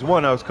quiet there because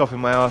one, I was coughing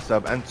my ass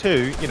up, and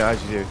two, you know,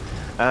 as you do.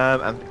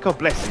 And God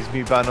bless this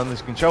mute button on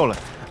this controller.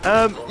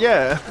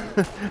 Yeah,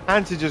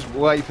 and to just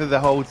wait for the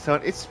whole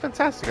time. It's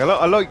fantastic.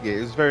 I like it.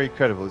 It was very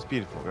incredible. It's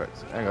beautiful. Right,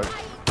 so hang on.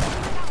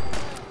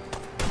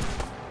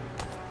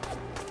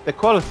 The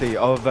quality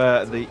of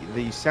the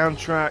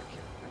soundtrack,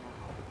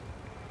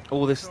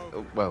 all this.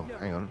 Well,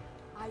 hang on.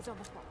 Eyes on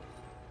the fog.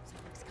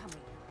 Something's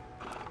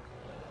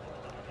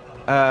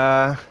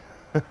coming.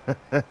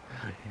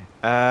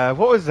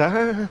 What was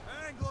that?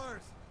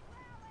 Anglers!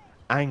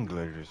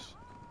 Anglers.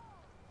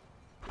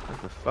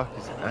 What the fuck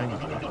is an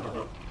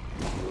angler?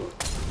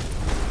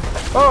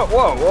 Oh,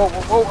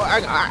 whoa,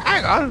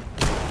 hang on.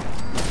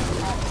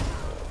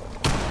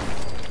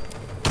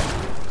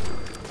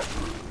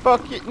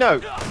 Fuck it, no.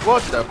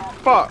 What the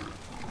fuck?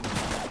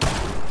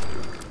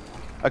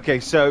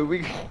 Okay, so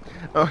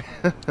Oh,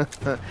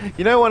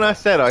 you know when I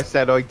said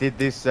I did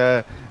this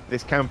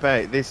this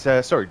campaign, this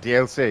sorry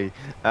DLC.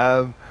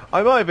 I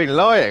might have been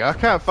lying. I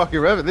can't fucking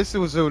remember. This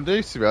was all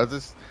news to me.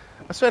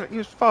 I swear it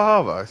was Far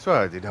Harbour. I swear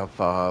I did have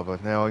Far Harbour.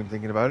 Now I'm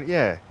thinking about it.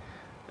 Yeah,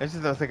 I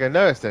just don't think I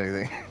noticed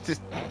anything.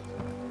 Just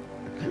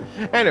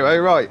anyway,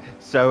 right.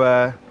 So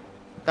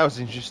that was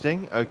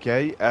interesting.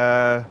 Okay.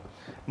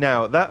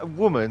 Now that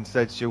woman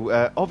said she'll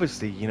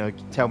obviously, you know,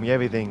 tell me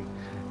everything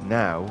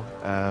now.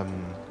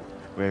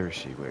 Where is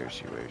she? Where is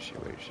she? Where is she?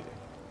 Where is she?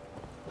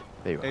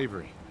 There you are.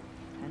 Avery.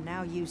 And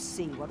now you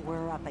see what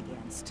we're up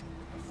against.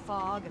 The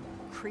fog and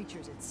the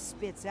creatures it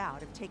spits out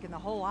have taken the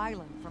whole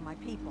island from my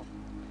people.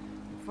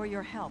 For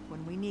your help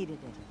when we needed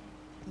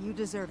it. You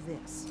deserve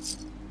this.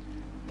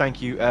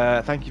 Thank you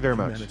very You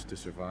much. managed to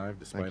survive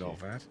despite Thank all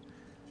you. that?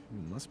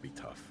 It must be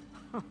tough.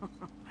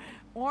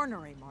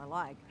 Ornery, more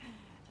like.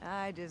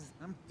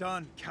 I'm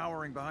done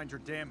cowering behind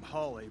your damn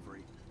hull,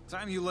 Avery.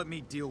 Time you let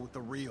me deal with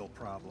the real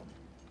problem.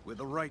 With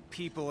the right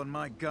people and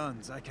my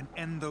guns, I can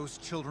end those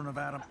Children of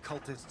Adam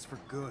cultists for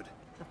good.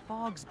 The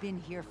fog's been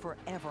here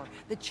forever.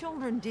 The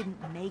children didn't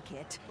make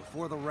it.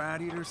 Before the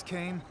Rat Eaters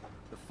came,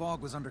 the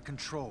fog was under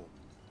control.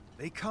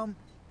 They come,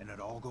 and it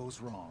all goes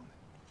wrong.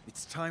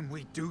 It's time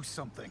we do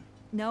something.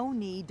 No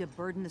need to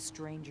burden the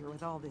stranger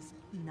with all this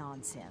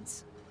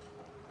nonsense.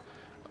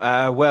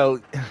 Well,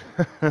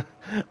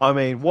 I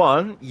mean,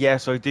 one,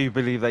 yes, I do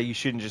believe that you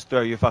shouldn't just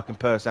throw your fucking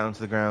purse down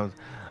to the ground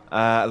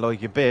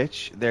like a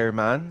bitch. There,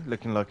 man,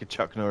 looking like a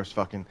Chuck Norris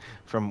fucking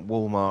from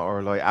Walmart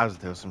or like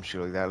Asda or some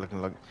shit like that,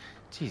 looking like,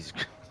 Jesus.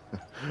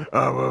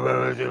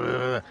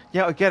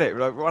 Yeah, I get it.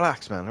 Like,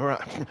 relax, man. All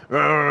right.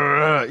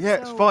 Yeah,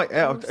 it's So, fine. you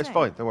Yeah, were it's saying?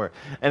 fine. Don't worry.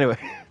 Anyway,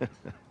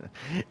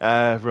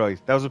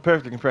 right. That was a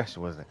perfect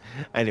impression, wasn't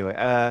it?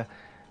 Anyway,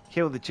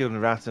 kill the children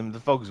of Atom.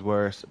 The fog's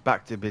worse.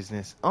 Back to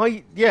business.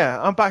 I'm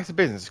back to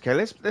business. Okay,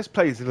 let's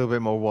play this a little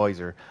bit more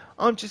wiser.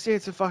 I'm just here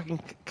to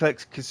fucking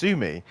collect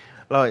Kasumi.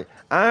 Like,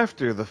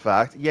 after the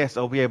fact, yes,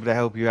 I'll be able to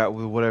help you out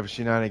with whatever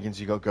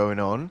shenanigans you got going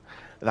on.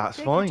 That's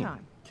Take fine. your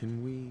time.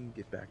 Can we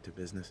get back to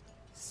business?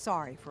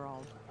 Sorry for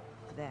all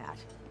that.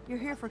 You're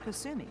here for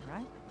Kasumi,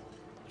 right?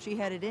 She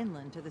headed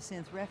inland to the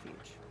Synth Refuge,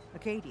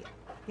 Acadia.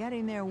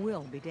 Getting there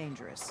will be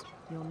dangerous.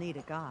 You'll need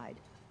a guide.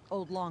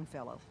 Old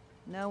Longfellow.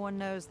 No one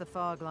knows the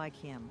fog like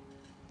him.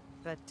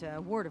 But,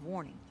 word of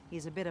warning,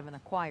 he's a bit of an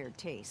acquired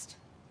taste.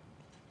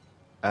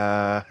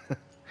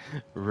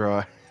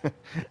 Right.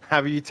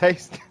 Have you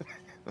tasted?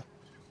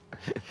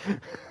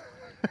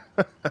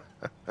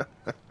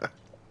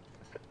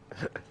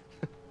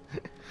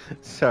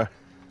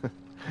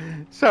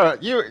 So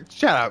you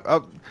shut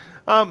up.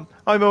 I'm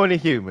only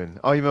human.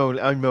 I'm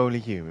only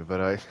human,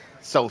 but I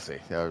salty.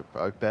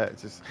 I bet.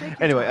 Just Take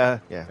your anyway.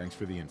 time. Yeah. Thanks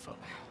for the info.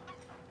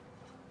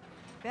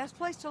 Best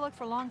place to look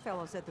for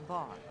Longfellow's at the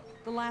bar.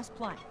 The last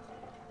plank.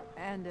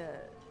 And,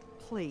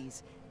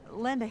 please,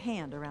 lend a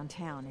hand around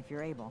town if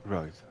you're able.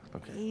 Right.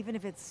 Okay. Even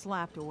if it's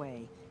slapped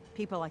away.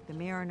 People like the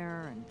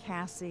Mariner and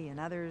Cassie and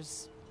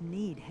others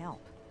need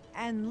help.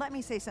 And let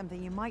me say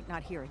something you might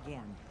not hear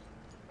again.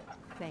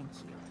 Thank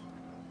you.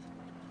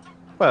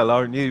 Well,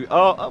 aren't you?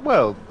 Oh,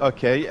 well.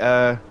 Okay.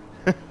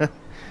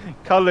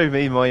 Colour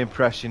me my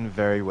impression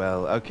very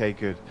well. Okay,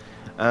 good.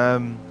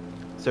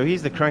 So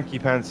he's the cranky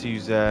pants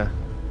who's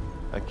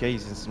okay.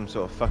 He's in some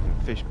sort of fucking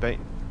fish bait.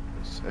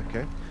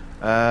 Okay.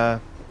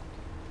 Right.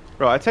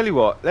 I tell you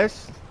what.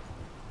 Let's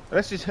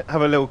just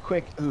have a little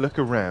quick look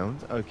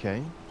around.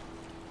 Okay.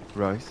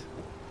 Right.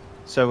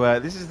 So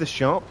this is the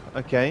shop.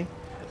 Okay.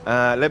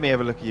 Let me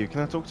have a look at you. Can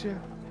I talk to you?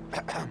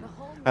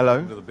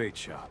 Hello. To the bait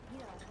shop.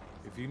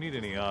 If you need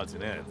any odds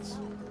and ends,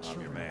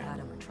 I'm your man.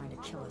 Adam are trying to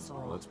kill us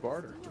all. Let's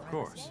barter. Of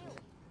course.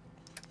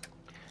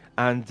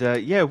 And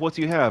yeah, what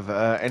do you have?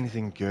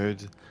 Anything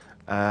good?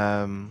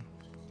 I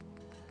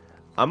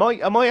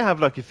might have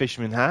like a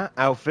fisherman hat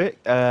outfit.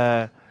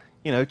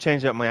 You know,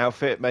 change up my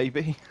outfit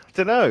maybe. I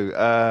don't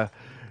know.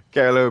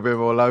 Get a little bit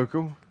more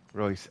local.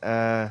 Right.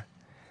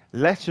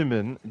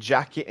 Letterman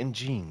jacket and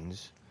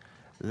jeans.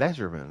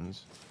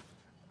 Letterman's?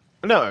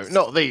 No,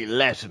 not the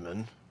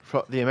Letterman.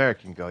 The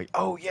American guy.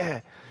 Oh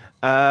yeah.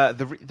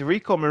 The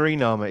Recon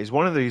Marine armor is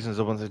one of the reasons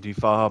I wanted to do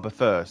Far Harbour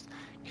first,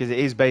 because it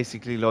is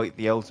basically like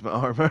the ultimate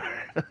armor.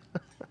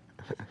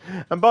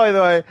 And by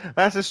the way,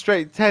 that's a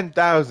straight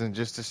 10,000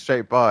 just to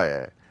straight buy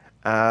it.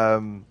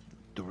 The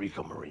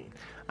Recon Marine,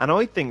 and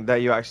I think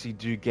that you actually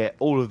do get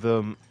all of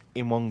them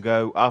in one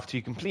go after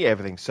you complete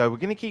everything. So we're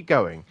gonna keep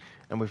going,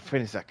 and we'll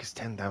finish that because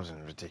 10,000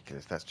 is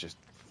ridiculous. That's just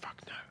fuck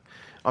no.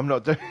 I'm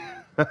not doing.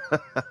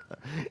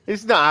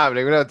 It's not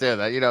happening. We're not doing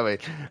that. You know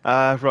what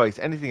I mean? Right.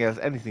 Anything else?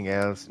 Anything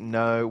else?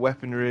 No.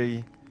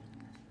 Weaponry.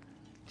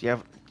 Do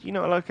you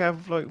not like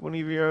have like one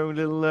of your own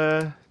little?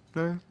 No.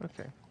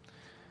 Okay.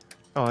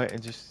 All right.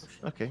 And just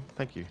okay.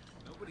 Thank you.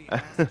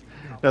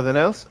 Nothing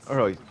else? All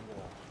right.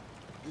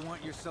 You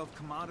want yourself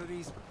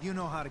commodities? You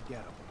know how to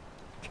get them.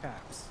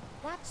 Caps.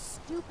 That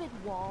stupid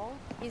wall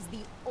is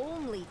the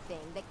only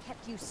thing that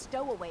kept you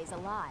stowaways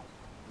alive.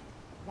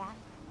 That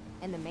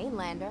and the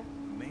mainlander.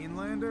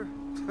 Mainlander?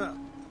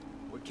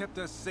 What kept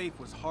us safe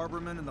was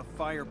Harborman and the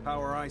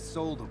firepower I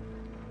sold them.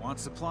 Want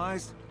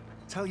supplies?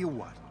 Tell you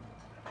what.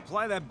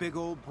 Apply that big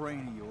old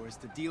brain of yours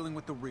to dealing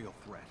with the real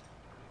threat.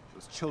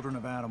 Those children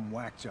of Adam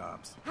whack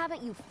jobs.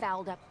 Haven't you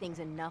fouled up things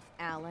enough,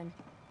 Alan?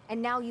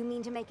 And now you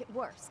mean to make it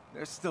worse?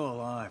 They're still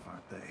alive,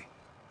 aren't they?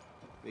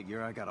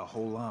 Figure I got a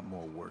whole lot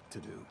more work to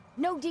do.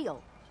 No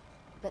deal.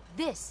 But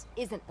this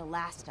isn't the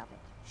last of it.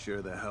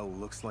 Sure the hell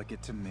looks like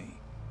it to me.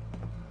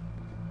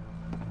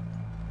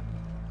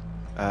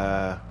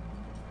 Right.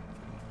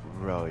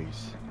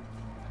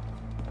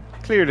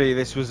 Clearly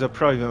this was a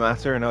private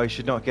matter and I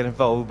should not get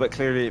involved, but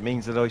clearly it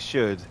means that I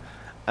should.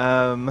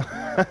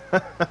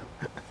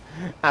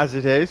 As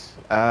it is.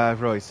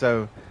 Right,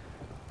 so...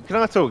 Can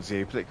I talk to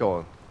you? Please, go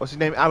on. What's your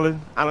name?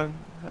 Alan? Alan?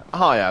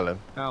 Hi, Alan.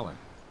 Alan.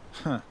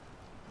 Huh.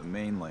 The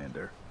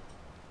mainlander.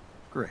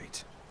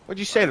 Great. What'd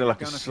you say to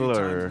like a Gone few times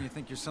slur? and you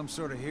think you're some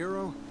sort of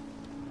hero?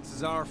 This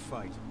is our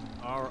fight.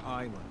 Our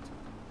island.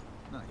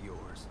 Not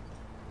yours.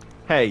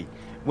 Hey,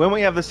 when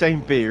we have the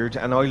same beard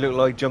and I look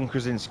like John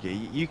Krasinski,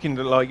 you can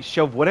like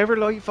shove whatever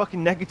like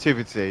fucking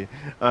negativity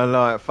and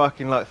like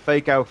fucking like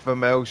fake alpha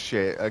male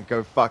shit and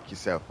go fuck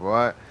yourself,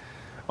 alright?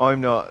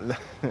 I'm not.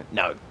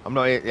 No, I'm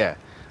not. Yeah,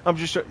 I'm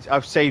just.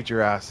 I've saved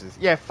your asses.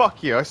 Yeah,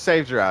 fuck you. I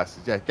saved your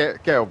asses. Yeah,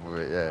 get on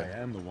with it. Yeah.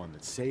 I am the one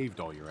that saved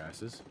all your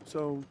asses,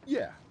 so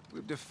yeah.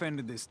 We've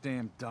defended this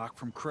damn dock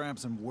from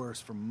crabs and worse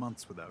for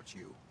months without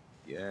you.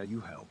 Yeah,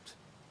 you helped.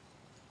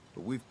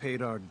 But we've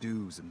paid our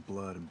dues in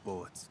blood and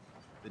bullets.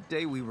 The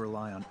day we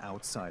rely on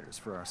outsiders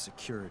for our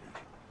security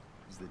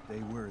is the day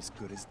we're as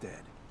good as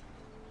dead.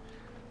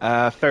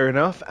 Fair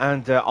enough,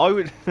 and I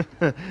would.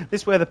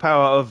 This is where the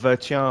power of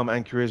charm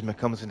and charisma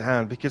comes in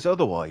hand, because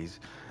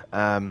otherwise,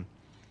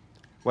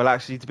 well,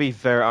 actually, to be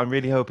fair, I'm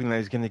really hoping that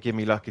he's going to give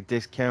me like a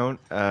discount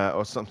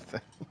or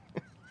something.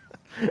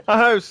 I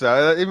hope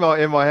so. In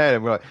my head,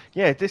 I'm like,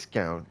 yeah,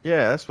 discount.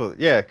 Yeah, that's what.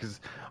 Yeah, because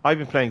I've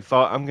been playing.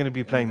 I'm going to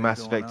be playing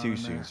Mass Effect 2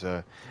 soon,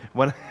 so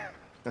when.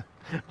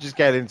 Just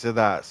get into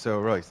that. So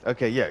right,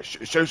 okay, yeah,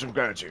 show some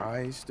gratitude.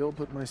 I still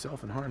put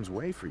myself in harm's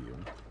way for you.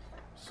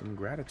 Some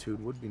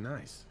gratitude would be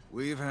nice.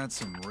 We've had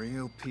some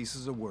real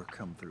pieces of work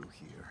come through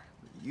here.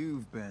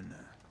 You've been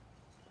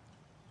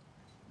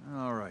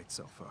all right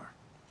so far.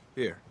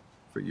 Here,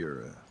 for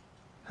your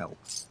help.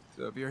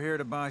 So if you're here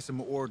to buy some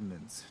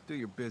ordnance, do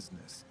your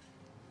business.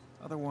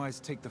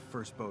 Otherwise, take the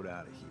first boat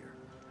out of here.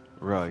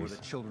 Right. Before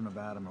the children of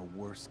Adam or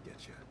worse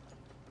get you.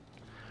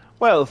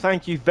 Well,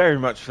 thank you very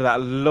much for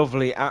that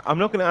lovely... I'm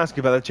not going to ask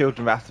about the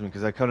children of Adam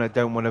because I kind of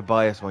don't want to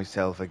bias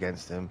myself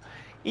against them.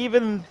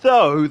 Even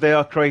though they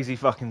are crazy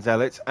fucking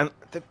zealots. And,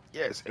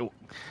 yes,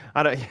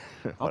 I don't...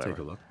 I'll take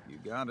a look. You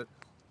got it.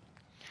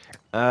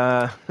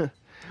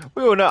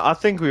 We all know... I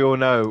think we all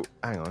know...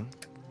 Hang on.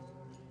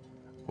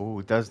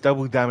 Oh, does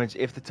double damage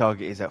if the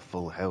target is at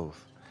full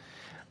health.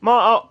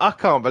 I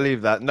can't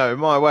believe that. No,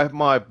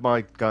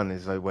 my gun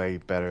is like way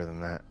better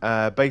than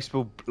that.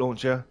 Baseball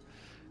launcher.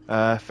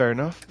 Fair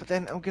enough, but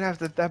then I'm gonna have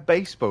to have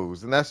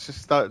baseballs, and that's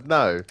just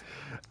no.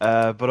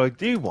 But I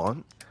do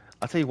want.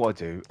 I'll tell you what I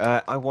do.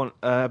 I want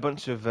a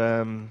bunch of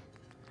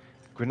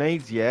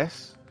grenades,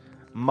 yes.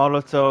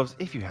 Molotovs,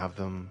 if you have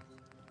them.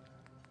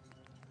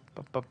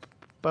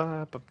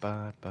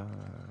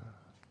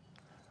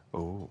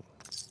 Oh,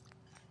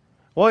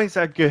 why is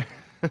that good?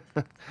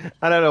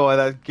 I don't know why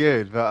that's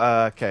good,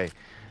 but okay.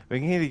 We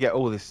can either get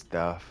all this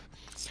stuff.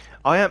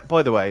 I am,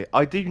 by the way,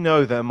 I do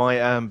know that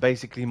my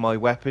basically my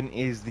weapon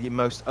is the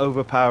most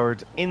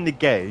overpowered in the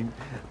game,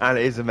 and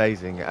it is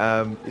amazing.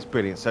 It's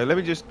brilliant. So let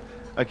me just,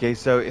 okay.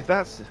 So if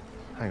that's,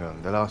 hang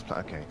on, the last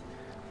plan. Okay,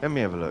 let me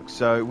have a look.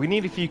 So we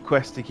need a few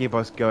quests to keep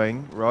us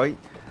going, right?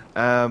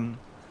 And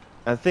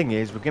the thing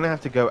is, we're gonna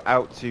have to go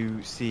out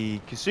to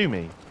see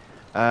Kasumi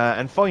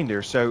and find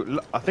her. So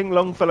I think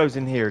Longfellow's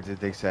in here,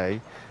 did they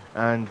say?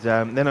 And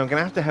then I'm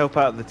gonna have to help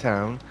out the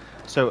town.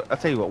 So I'll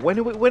tell you what. When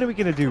are we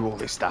gonna do all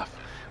this stuff?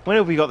 When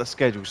have we got the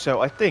schedule?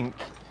 So I think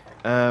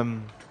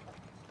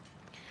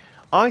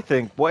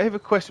whatever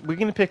quest we're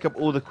going to pick up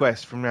all the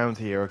quests from around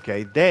here.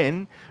 Okay,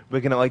 then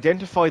we're going to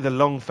identify the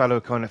Longfellow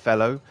kind of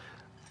fellow.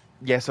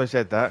 Yes, I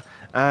said that.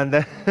 And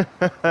then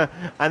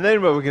and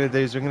then what we're going to do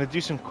is we're going to do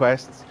some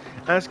quests,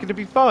 and it's going to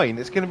be fine.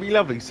 It's going to be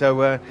lovely.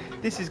 So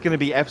this is going to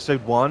be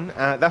episode 1.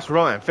 That's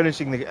right. I'm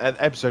finishing the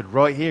episode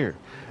right here.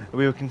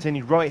 We will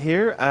continue right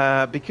here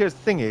because the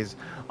thing is,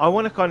 I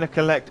want to kind of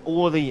collect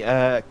all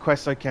the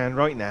quests I can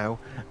right now,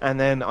 and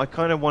then I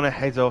kind of want to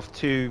head off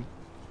to...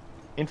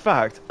 In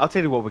fact, I'll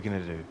tell you what we're going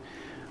to do.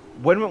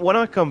 When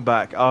I come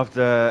back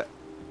after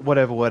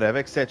whatever,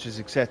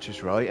 etc.,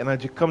 right, and I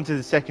just come to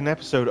the second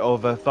episode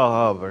of Far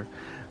Harbour,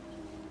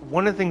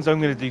 one of the things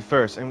I'm going to do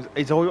first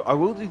is I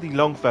will do the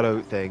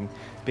Longfellow thing,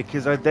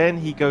 because then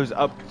he goes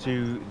up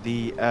to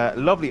the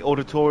lovely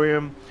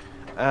auditorium.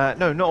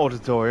 No, not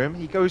auditorium.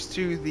 He goes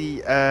to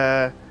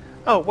the...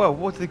 oh, well,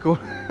 what do they call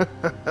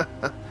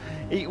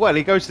it?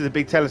 He goes to the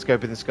big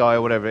telescope in the sky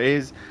or whatever it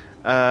is.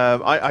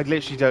 I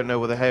literally don't know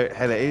what the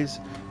hell it is.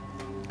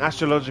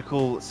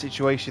 Astrological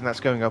situation that's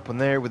going up on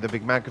there with the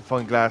big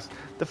magnifying glass.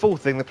 The full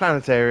thing, the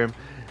planetarium.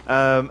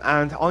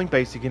 And I'm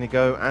basically going to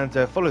go and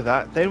follow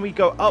that. Then we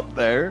go up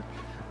there,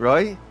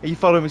 right? Are you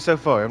following me so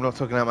far? I'm not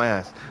talking out my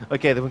ass.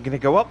 Okay, then we're going to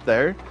go up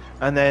there,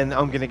 and then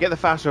I'm going to get the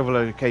fast travel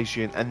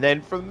location, and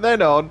then from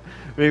then on,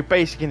 we're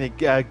basically going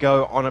to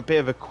go on a bit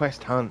of a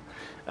quest hunt,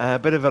 a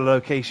bit of a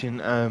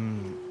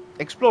location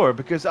explorer,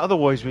 because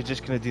otherwise we're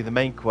just going to do the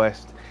main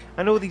quest,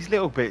 and all these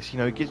little bits, you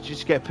know,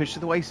 just get pushed to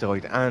the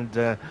wayside, and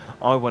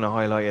I want to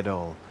highlight it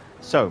all.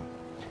 So,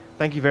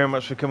 thank you very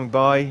much for coming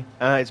by.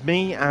 It's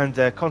me and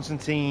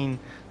Constantine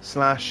 /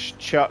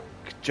 Chuck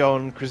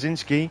John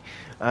Krasinski,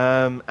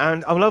 and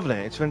I'm loving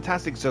it. It's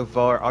fantastic so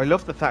far. I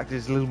love the fact that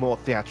it's a little more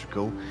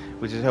theatrical,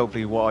 which is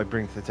hopefully what I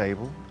bring to the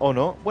table. Or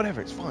not,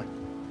 whatever, it's fine.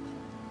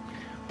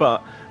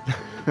 But,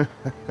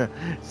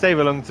 save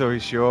a long story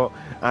short,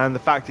 and the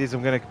fact is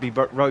I'm going to be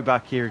right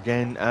back here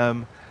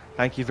again.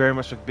 Thank you very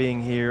much for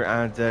being here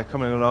and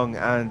coming along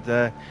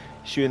and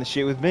shooting the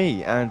shit with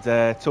me and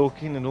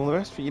talking and all the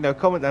rest of it. You know,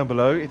 comment down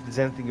below if there's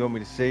anything you want me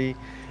to see,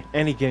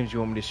 any games you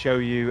want me to show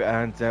you,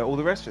 and all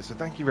the rest of it. So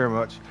thank you very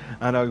much,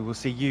 and I will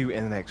see you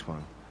in the next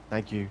one.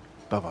 Thank you.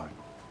 Bye-bye.